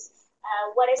use,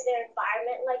 what is their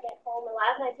environment like at home. A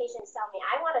lot of my patients tell me,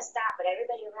 I want to stop, but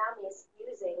everybody around me is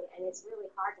using, and it's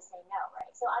really hard to say no, right?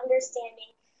 So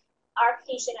understanding our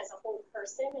patient as a whole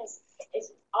person is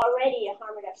already a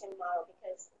harm reduction model,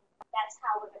 because that's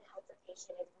how we're going to help the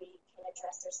patient if we can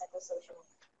address their psychosocial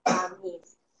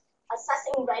needs.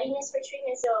 Assessing readiness for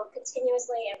treatment, so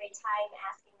continuously every time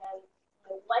asking them,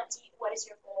 what is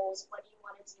your goals? What do you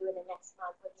want to do in the next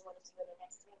month? What do you want to do in the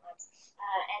next 3 months?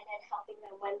 And then helping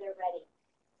them when they're ready.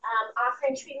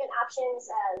 Offering treatment options,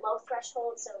 low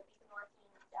threshold, so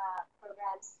buprenorphine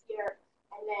programs here,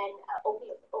 and then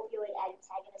opioid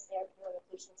antagonist therapy when the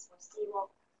patient's more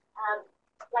stable.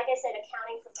 Like I said,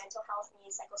 accounting for mental health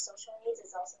needs, psychosocial needs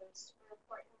is also super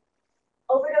important.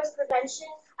 Overdose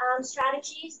prevention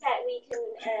strategies that we can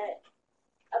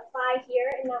apply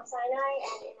here in Mount Sinai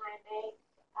and in IMA.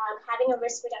 Having a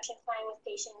risk reduction plan with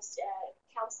patients,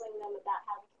 counseling them about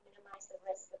how we can minimize the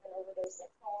risk of an overdose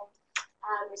at home.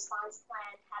 Response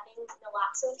plan, having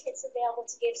naloxone kits available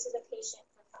to give to the patient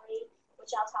for free,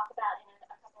 which I'll talk about in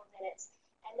a couple of minutes.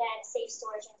 And then safe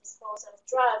storage and disposal of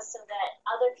drugs so that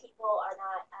other people are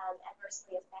not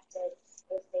adversely affected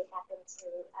if they happen to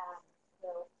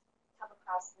come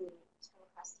across the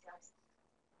drugs.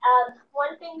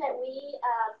 One thing that we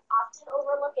often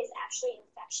overlook is actually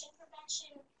infection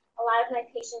prevention. A lot of my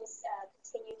patients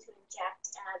continue to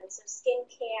inject, and so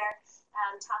skincare,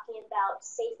 talking about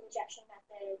safe injection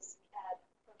methods,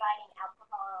 providing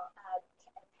alcohol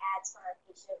pads for our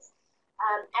patients,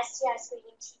 STI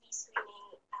screening, TB screening,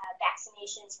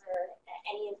 vaccinations for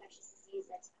any infectious disease,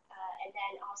 and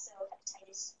then also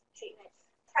hepatitis treatment.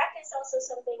 PrEP is also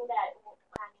something that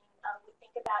we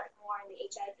think about more in the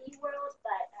HIV world,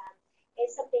 but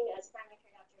it's something as primary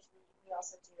care doctors we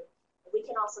also do. We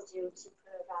can also do to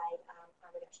provide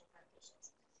harm reduction for our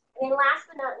patients. And then last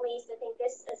but not least, I think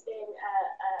this has been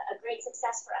a great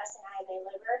success for us in IMA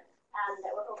Liver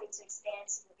that we're hoping to expand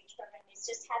to the REACH program, is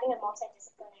just having a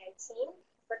multidisciplinary team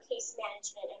for case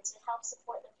management and to help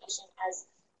support the patient as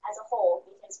a whole,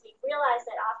 because we realize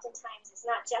that oftentimes it's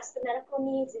not just the medical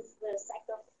needs, it's the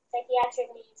psychiatric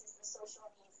needs, it's the social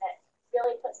needs that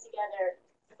really puts together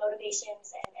the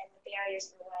motivations and the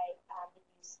barriers for why we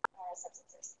use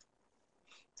substances.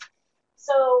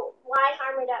 So why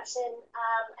harm reduction?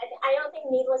 I don't think,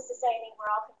 needless to say, I think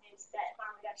we're all convinced that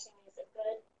harm reduction is a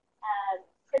good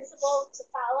principle to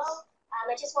follow.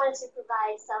 I just wanted to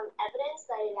provide some evidence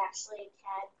that it actually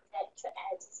can prevent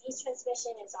disease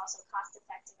transmission. It's also cost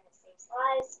effective and it saves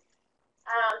lives.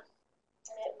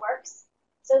 And it works.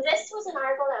 So this was an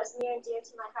article that was near and dear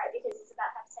to my heart because it's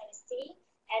about hepatitis C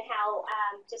and how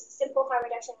just simple harm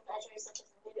reduction measures such as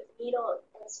needle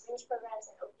and syringe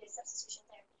programs and opioid substitution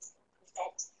therapies can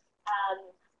prevent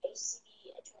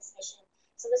HCV transmission.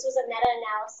 So this was a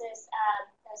meta-analysis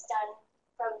that was done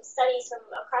from studies from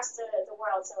across the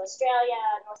world, so Australia,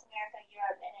 North America,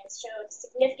 Europe, and it showed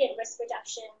significant risk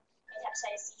reduction in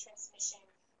hepatitis C transmission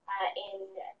in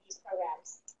these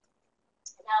programs.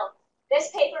 Now,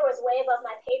 this paper was way above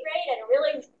my pay grade, and I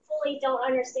really fully don't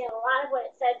understand a lot of what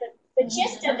it said, but the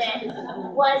gist of it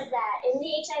was that in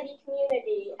the HIV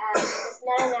community, this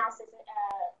meta-analysis, the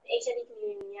HIV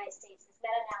community in the United States, this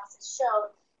meta-analysis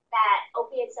showed that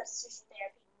opioid substitution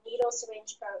therapy, needle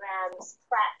syringe programs,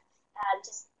 PrEP,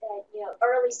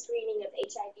 early screening of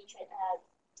HIV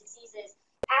diseases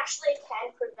actually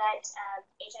can prevent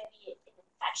HIV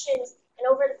infections, and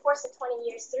over the course of 20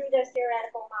 years, through their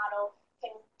theoretical model,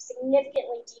 can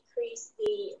significantly decrease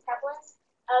the prevalence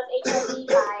of HIV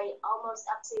by almost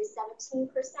up to 17%,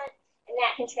 and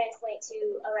that can translate to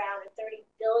around a $30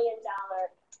 billion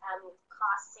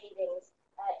cost savings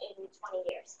in 20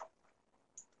 years.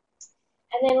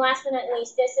 And then last but not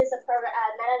least, this is a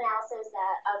meta-analysis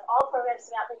of all programs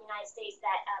throughout the United States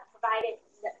that provided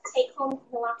take-home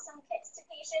naloxone kits to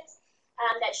patients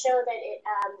that show that it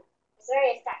was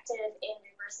very effective in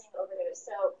reversing overdose.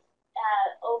 So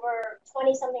over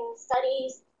 20-something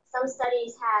studies, some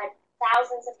studies had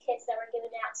thousands of kits that were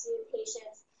given out to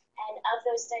patients, and of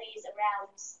those studies,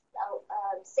 around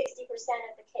 60%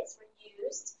 of the kits were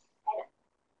used,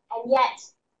 and yet,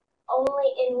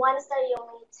 only in one study,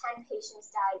 only 10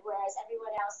 patients died, whereas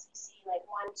everyone else you see like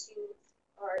 1, 2,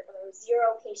 or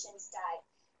 0 patients died.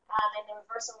 and the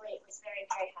reversal rate was very,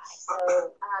 very high. So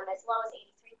as low as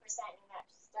 83% in that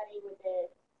study with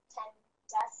the 10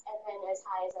 deaths, and then as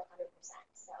high as 100%.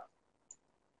 So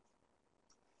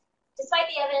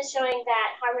despite the evidence showing that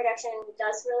harm reduction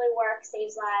does really work,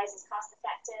 saves lives, is cost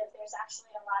effective, there's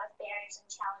actually a lot of barriers and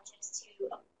challenges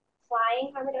to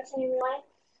applying harm reduction in real life.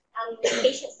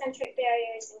 Patient-centric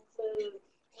barriers include,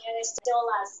 there's still a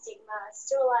lot of stigma,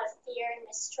 still a lot of fear and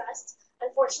mistrust.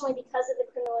 Unfortunately, because of the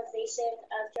criminalization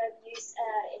of drug use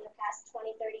in the past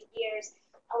 20, 30 years,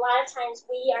 a lot of times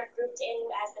we are grouped in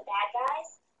as the bad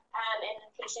guys, and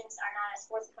the patients are not as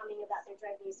forthcoming about their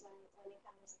drug use when they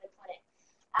come into the clinic.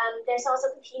 There's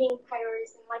also competing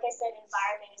priorities, and like I said,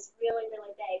 environment is really,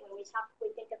 really big. When we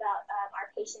think about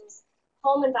our patients'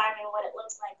 home environment, what it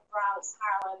looks like, Bronx,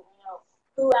 Harlem,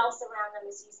 who else around them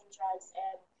is using drugs,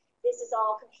 and this is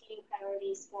all competing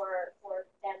priorities for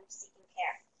them seeking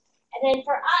care. And then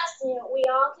for us, we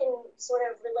all can sort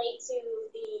of relate to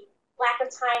the lack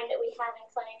of time that we have in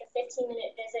clinic, a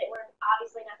 15-minute visit. We're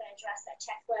obviously not going to address that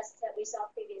checklist that we saw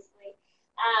previously,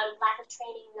 lack of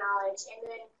training knowledge, and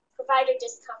then provider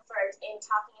discomfort in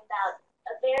talking about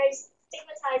a very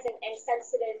stigmatized and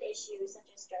sensitive issue such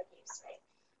as drug use, right?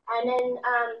 And then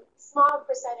small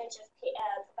percentage of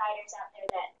providers out there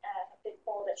that have been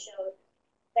polled that showed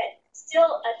that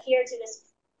still adhere to this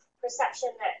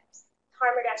perception that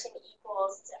harm reduction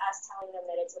equals to us telling them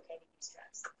that it's okay to use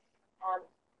drugs.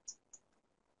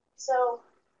 So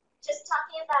just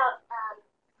talking about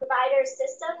provider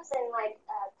systems and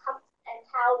and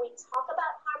how we talk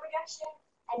about harm reduction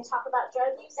and talk about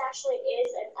drug use actually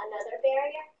is another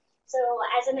barrier. So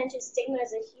as I mentioned, stigma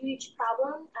is a huge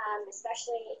problem,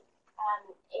 especially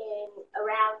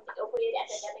around the opioid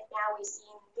epidemic now. We've seen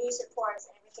news reports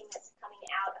and everything that's coming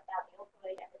out about the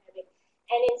opioid epidemic.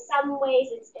 And in some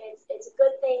ways, it's a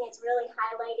good thing. It's really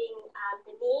highlighting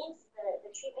the needs,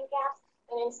 the treatment gaps.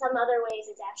 And in some other ways,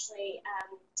 it's actually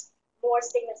more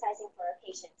stigmatizing for our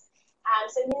patients.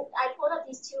 So I pulled up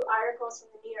these two articles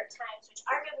from the New York Times, which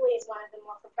arguably is one of the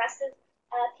more progressive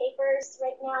papers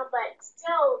right now, but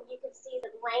still you can see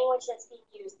the language that's being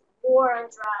used, war on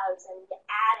drugs and the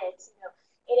addicts,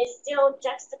 it is still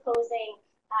juxtaposing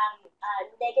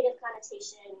negative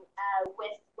connotation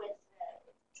with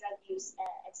drug use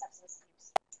and substance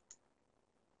use.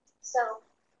 So,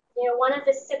 one of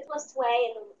the simplest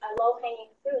way and a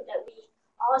low-hanging fruit that we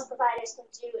all as providers can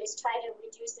do is try to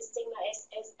reduce the stigma is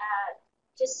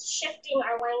just shifting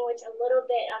our language a little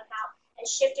bit on and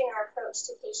shifting our approach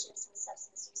to patients with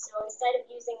substance use. So instead of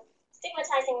using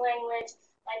stigmatizing language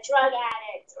like drug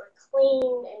addict or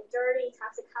clean and dirty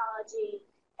toxicology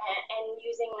and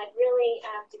using really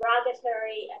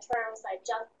derogatory terms like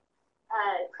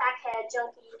crackhead,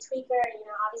 junkie, tweaker,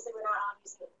 obviously we're not all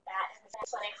using that in the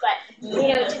clinic, but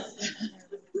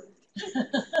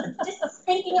just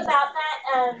thinking about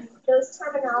that, those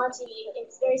terminology,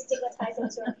 it's very stigmatizing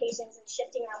to our patients, and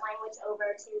shifting our language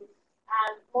over to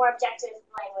more objective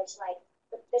language like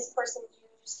this person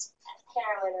used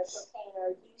heroin or cocaine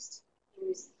or used to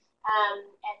use,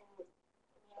 and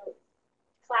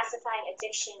classifying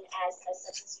addiction as a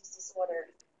substance use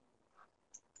disorder.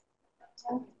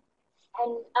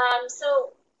 And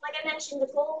so, like I mentioned,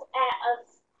 the goal of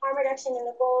harm reduction and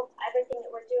the goal of everything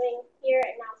that we're doing here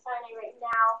at Mount Sinai right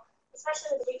now,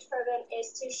 especially with the REACH program,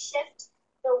 is to shift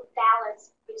the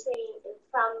balance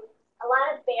from a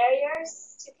lot of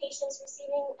barriers to patients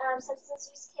receiving substance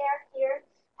use care here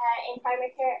in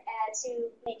primary care to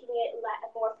making it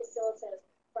more facilitative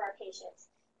for our patients.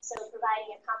 So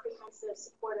providing a comprehensive,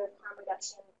 supportive harm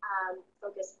reduction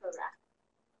focused program.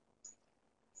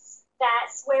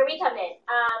 That's where we come in.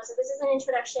 So this is an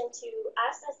introduction to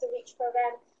us as the REACH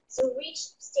program. So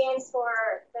REACH stands for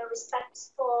the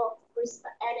Respectful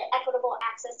and Equitable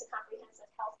Access to Comprehensive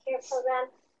Healthcare Program.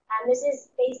 This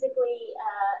is basically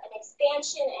an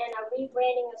expansion and a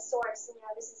rebranding of sorts.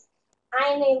 This is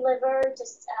IMA Liver,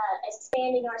 just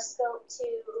expanding our scope to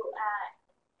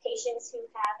patients who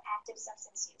have active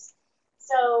substance use.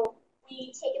 So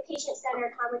we take a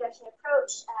patient-centered harm reduction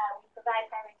approach. We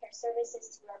provide primary care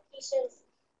services to our patients.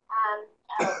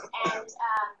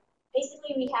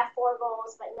 Basically, we have 4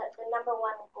 goals, but the number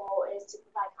one goal is to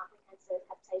provide comprehensive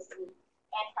hepatitis C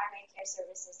and primary care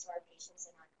services to our patients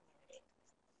in our community.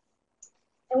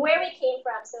 And where we came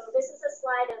from, so this is a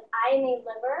slide of IMA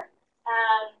Liver.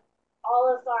 All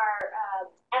of our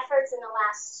efforts in the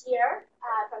last year,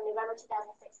 from November 2006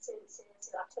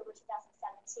 to October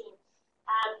 2017.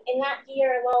 In that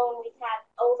year alone, we've had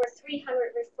over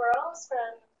 300 referrals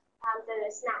from the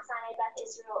Mount Sinai Beth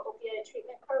Israel opioid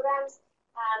treatment programs,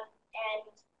 and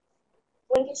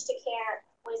linkage to care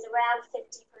was around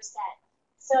 50%.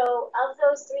 So of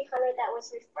those 300 that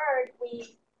was referred,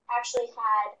 we actually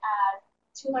had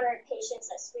 200 patients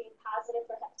that screened positive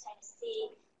for hepatitis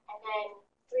C, and then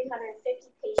 350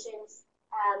 patients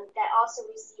that also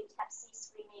received Hep C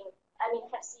screening,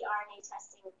 Hep C RNA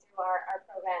testing through our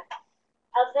program.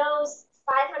 Of those,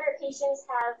 500 patients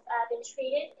have been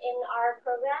treated in our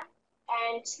program,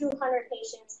 and 200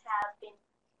 patients have been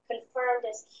confirmed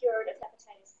as cured of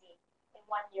hepatitis C in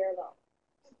 1 year alone.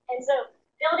 And so,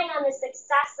 building on the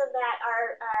success of that,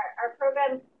 our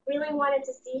program really wanted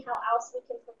to see how else we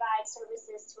can provide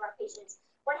services to our patients.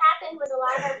 What happened was a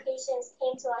lot of our patients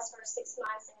came to us for 6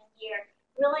 months and a year,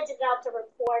 really developed a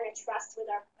rapport and a trust with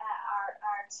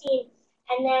our team,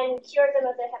 and then cured them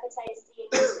of their hepatitis C,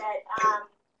 and said,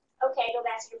 okay, go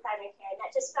back to your primary care. And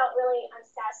that just felt really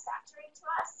unsatisfactory to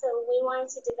us. So we wanted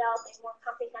to develop a more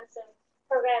comprehensive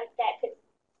program that could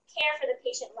care for the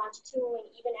patient longitudinally,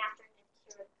 even after the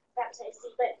cure of hepatitis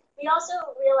C. But we also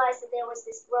realized that there was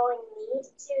this growing need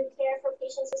to care for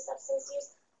patients with substance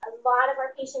use. A lot of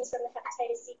our patients from the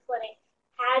hepatitis C clinic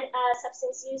had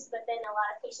substance use, but then a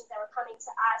lot of patients that were coming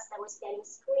to us that was getting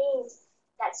screened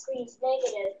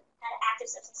negative had active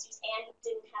substance use and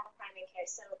didn't have a primary care.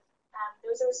 So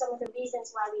those are some of the reasons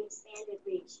why we expanded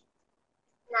REACH.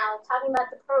 Now, talking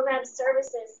about the program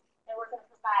services that we're going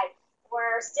to provide,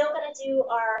 we're still going to do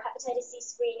our hepatitis C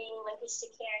screening, linkage to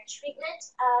care and treatment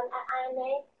at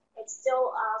IMA. It's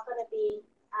still going to be,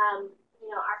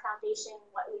 our foundation,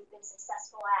 what we've been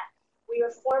successful at. We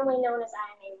were formerly known as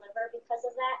IMA Liver because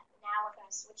of that. Now we're going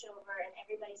to switch over, and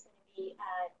everybody's going to be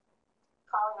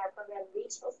calling our program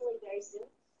REACH, hopefully very soon.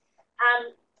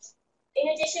 In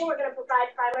addition, we're going to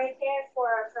provide primary care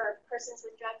for persons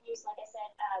with drug use. Like I said,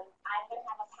 I'm going to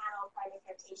have a panel of primary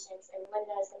care patients, and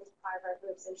Linda is going to be part of our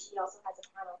group, so she also has a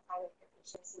panel of primary care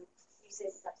patients who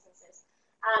uses substances.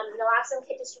 Naloxone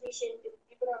kit distribution,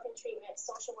 buprenorphine treatment,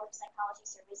 social work, psychology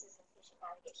services, and patient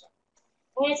navigation.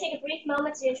 I'm going to take a brief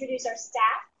moment to introduce our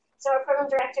staff. So our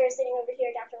program director is sitting over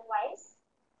here, Dr. Weiss.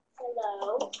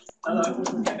 Hello. Hello.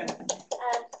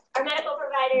 Our medical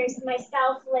providers,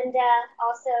 myself, Linda,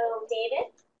 also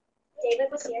David. David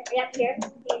was here. Yep, here.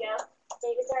 Here you go.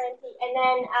 David's our NP. And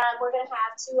then we're going to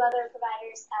have 2 other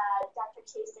providers, Dr.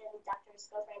 Chasen, Dr.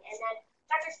 Skofrin, and then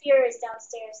Dr. Fear is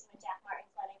downstairs in the Jack Martin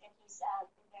Clinic, and he's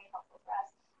been very helpful for us.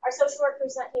 Our social worker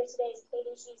who's not here today is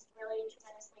Katie. She's really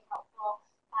tremendously helpful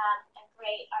and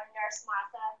great. Our nurse,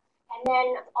 Martha. And then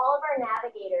all of our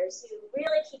navigators who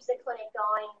really keeps the clinic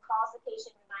going, calls the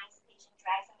patient, reminds the patient,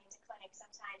 drags them into clinic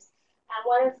sometimes.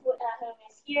 One of whom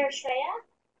is here, Shreya.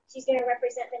 She's going to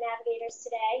represent the navigators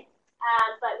today.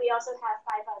 But we also have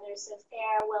 5 others, so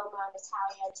Farah, Wilma,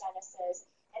 Natalia, Genesis.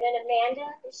 And then Amanda,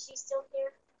 is she still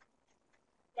here?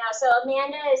 Now, so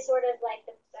Amanda is sort of like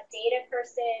the data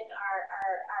person,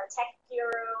 our tech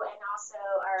guru, and also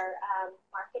our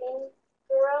marketing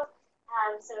guru.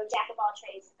 So jack of all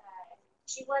trades.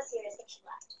 She was here, I think she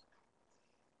left.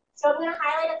 So I'm going to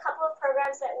highlight a couple of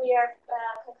programs that we are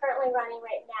concurrently running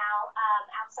right now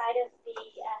outside of the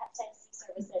hepatitis C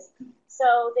services.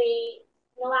 So the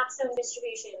naloxone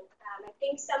distribution. I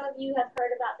think some of you have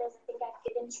heard about this. I think I've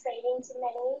given training to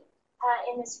many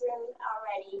in this room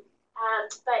already.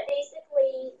 But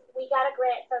basically, we got a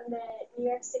grant from the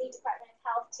New York City Department of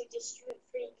Health to distribute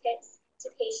free kits to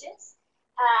patients.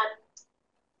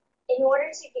 In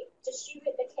order to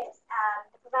distribute the kits,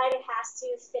 the provider has to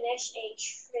finish a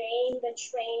train the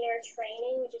trainer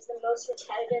training, which is the most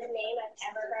repetitive name I've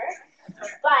ever heard.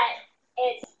 But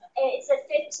it's a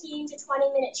 15 to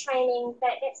 20-minute training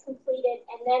that gets completed,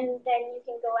 and then you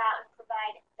can go out and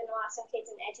provide the naloxone kits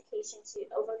and education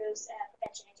to overdose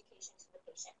prevention education to the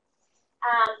patient.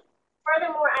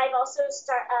 Furthermore, I've also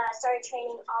started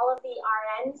training all of the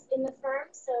RNs in the firm.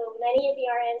 So many of the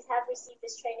RNs have received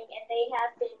this training, and they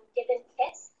have been given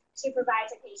kits to provide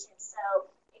to patients. So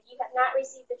if you have not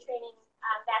received the training,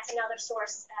 that's another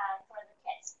source for the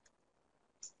kits.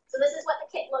 So this is what the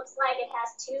kit looks like. It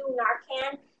has 2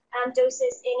 Narcan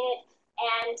doses in it,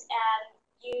 and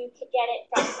you could get it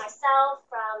from myself,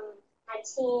 from my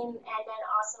team, and then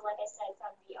also, like I said,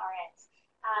 from the RNs.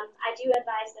 I do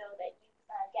advise, though, that you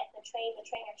get the trainer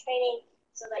training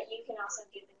so that you can also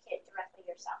give the kit directly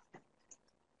yourself.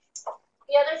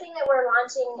 The other thing that we're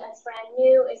launching that's brand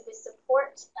new is the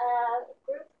support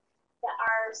group that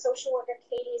our social worker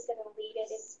Katie is going to lead. It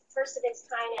is first of its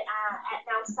kind at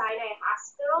Mount Sinai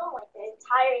Hospital, like the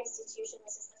entire institution.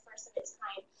 This is the first of its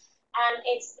kind.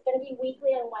 It's going to be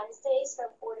weekly on Wednesdays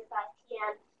from 4 to 5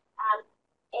 p.m.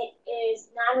 It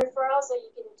is non-referral, so you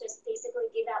can just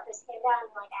basically give out this handout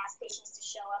and ask patients to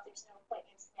show up. There's no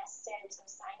appointments necessary. There's no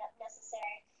sign-up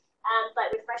necessary.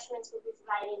 but refreshments will be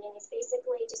provided, and it's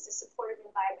basically just a supportive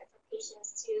environment for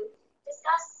patients to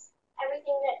discuss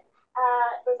everything that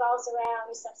revolves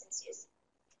around substance use.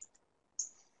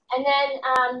 And then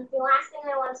the last thing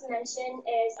I want to mention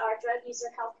is our drug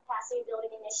user health capacity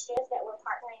building initiative that we're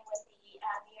partnering with the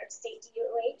New York State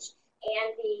DOH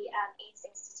and the AIDS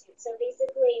Institute. So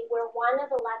basically, we're one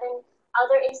of 11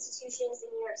 other institutions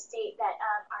in New York State that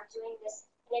are doing this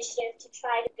initiative to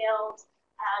try to build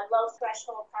low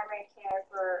threshold primary care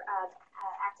for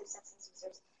active substance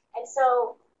users. And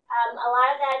so a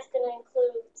lot of that's going to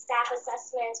include staff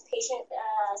assessments, patient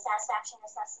satisfaction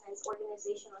assessments,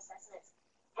 organizational assessments.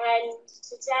 And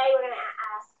today we're going to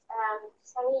ask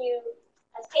some of you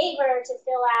a favor to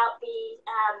fill out the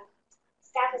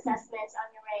staff assessments on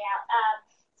your way out.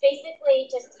 Basically,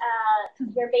 just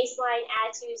your baseline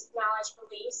attitudes, knowledge,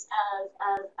 beliefs of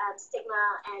stigma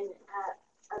and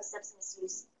of substance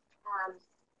use.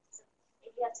 So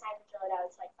if you have time to fill it out,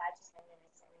 it's like 5 to 10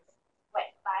 minutes, and it's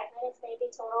 5 minutes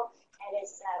maybe total, and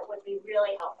it's would be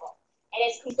really helpful. And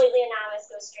it's completely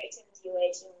anonymous, goes straight to the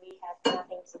DOH, and we have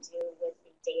nothing to do with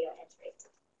the data entry.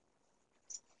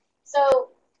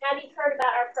 So now that you've heard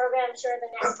about our program, I'm sure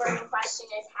the next burning question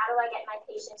is, how do I get my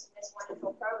patients in this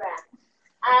wonderful program?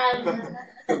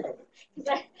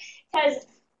 Because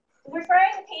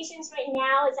referring to patients right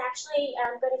now is actually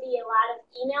going to be a lot of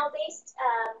email-based.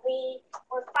 We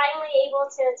were finally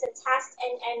able to test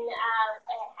and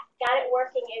got it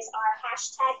working is our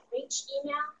hashtag reach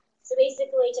email. So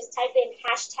basically, just type in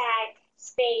hashtag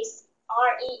space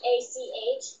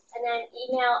REACH and then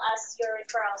email us your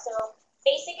referral. So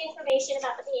basic information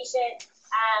about the patient,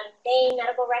 name,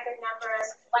 medical record number,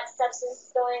 what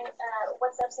substance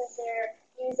they're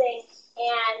using,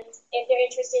 and if they're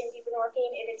interested in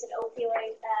buprenorphine, if it's an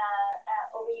opioid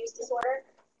overuse disorder,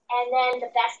 and then the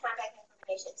best contact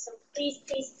information. So please,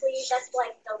 please, please, that's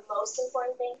like the most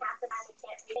important thing. Half the time we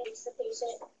can't reach the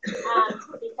patient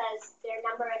because their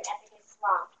number and epic is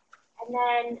wrong. And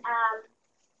then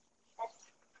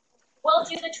we'll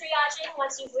do the triaging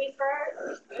once you've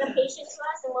referred the patient to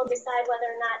us, and we'll decide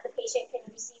whether or not the patient can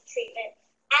receive treatment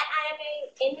at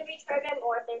IMA in the REACH program,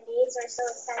 or if their needs are so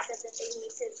extensive that they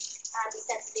need to be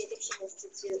sent to the Addiction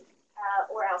Institute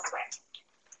or elsewhere.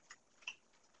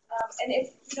 And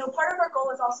if, part of our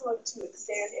goal is also to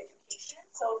expand education.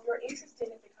 So if you're interested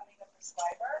in becoming a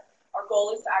prescriber, our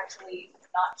goal is to actually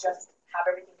not just have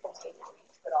everything contained in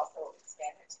REACH, but also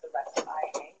expand it to the rest of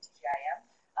IMA, TGIM.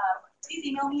 Please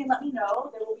email me and let me know.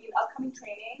 There will be an upcoming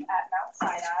training at Mount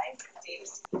Sinai. The date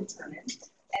is to be determined.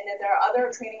 And then there are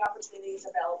other training opportunities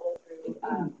available through the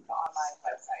online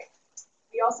website.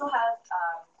 We also have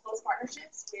close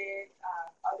partnerships with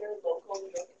other local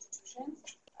New York institutions.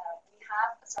 We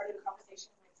have started a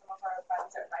conversation with some of our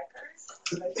friends at Rikers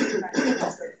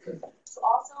to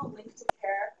also link to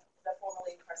care the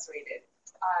formerly incarcerated.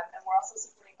 And we're also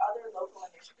supporting other local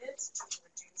initiatives to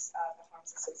reduce the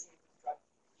harms associated with drug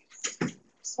use.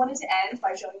 Just wanted to end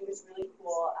by showing you this really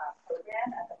cool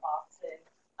program at the Boston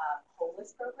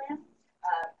homeless program.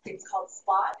 It's called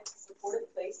SPOT. It's a supportive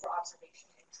place for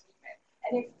observation and treatment.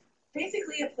 And it's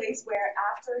basically a place where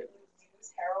after you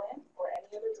use heroin or any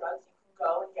other drugs, you can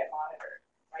go and get monitored,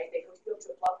 right? They hook you up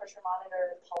to a blood pressure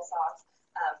monitor, pulse ox,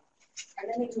 and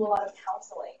then they do a lot of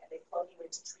counseling and they plug you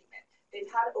into treatment.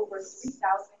 They've had over 3,000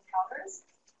 encounters,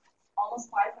 almost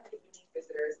 500 unique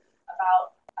visitors.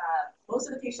 Most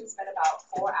of the patients spend about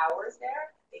 4 hours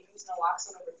there. They've used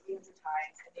naloxone over 300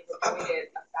 times, and they've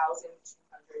avoided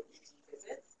 1,200 ED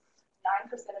visits. 9%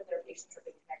 of their patients have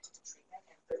been connected to treatment,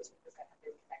 and 13% have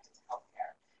been connected to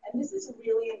healthcare. And this is a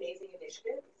really amazing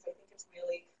initiative because I think it's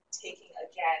really taking,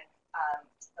 again,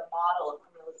 the model of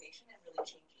criminalization and really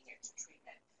changing it to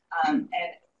treatment.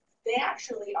 And they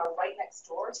actually are right next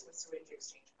door to a syringe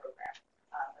exchange program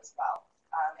as well.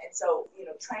 And so,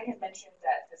 Trang had mentioned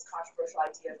that this controversial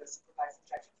idea of a supervised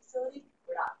injection facility,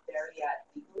 we're not there yet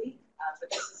legally,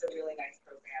 but this is a really nice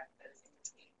program that is in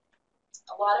between.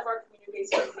 A lot of our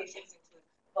community-based organizations include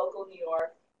local New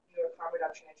York harm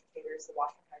reduction educators, the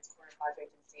Washington Heights Corner Project,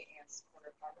 and St. Anne's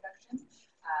Corner Harm Reduction.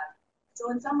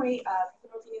 So in summary,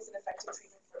 buprenorphine is an effective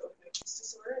treatment for opioid use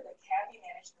disorder that can be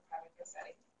managed in the primary care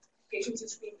setting. Patients who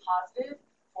screen positive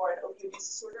for an opioid use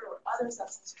disorder or other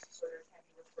substance use disorder can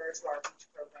be referred to our REACH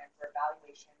program for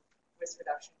evaluation, risk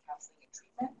reduction, counseling, and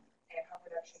treatment. And harm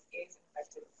reduction is an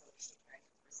effective approach to caring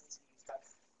for persons who use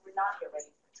drugs. We're not yet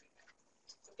ready for treatment.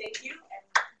 So thank you.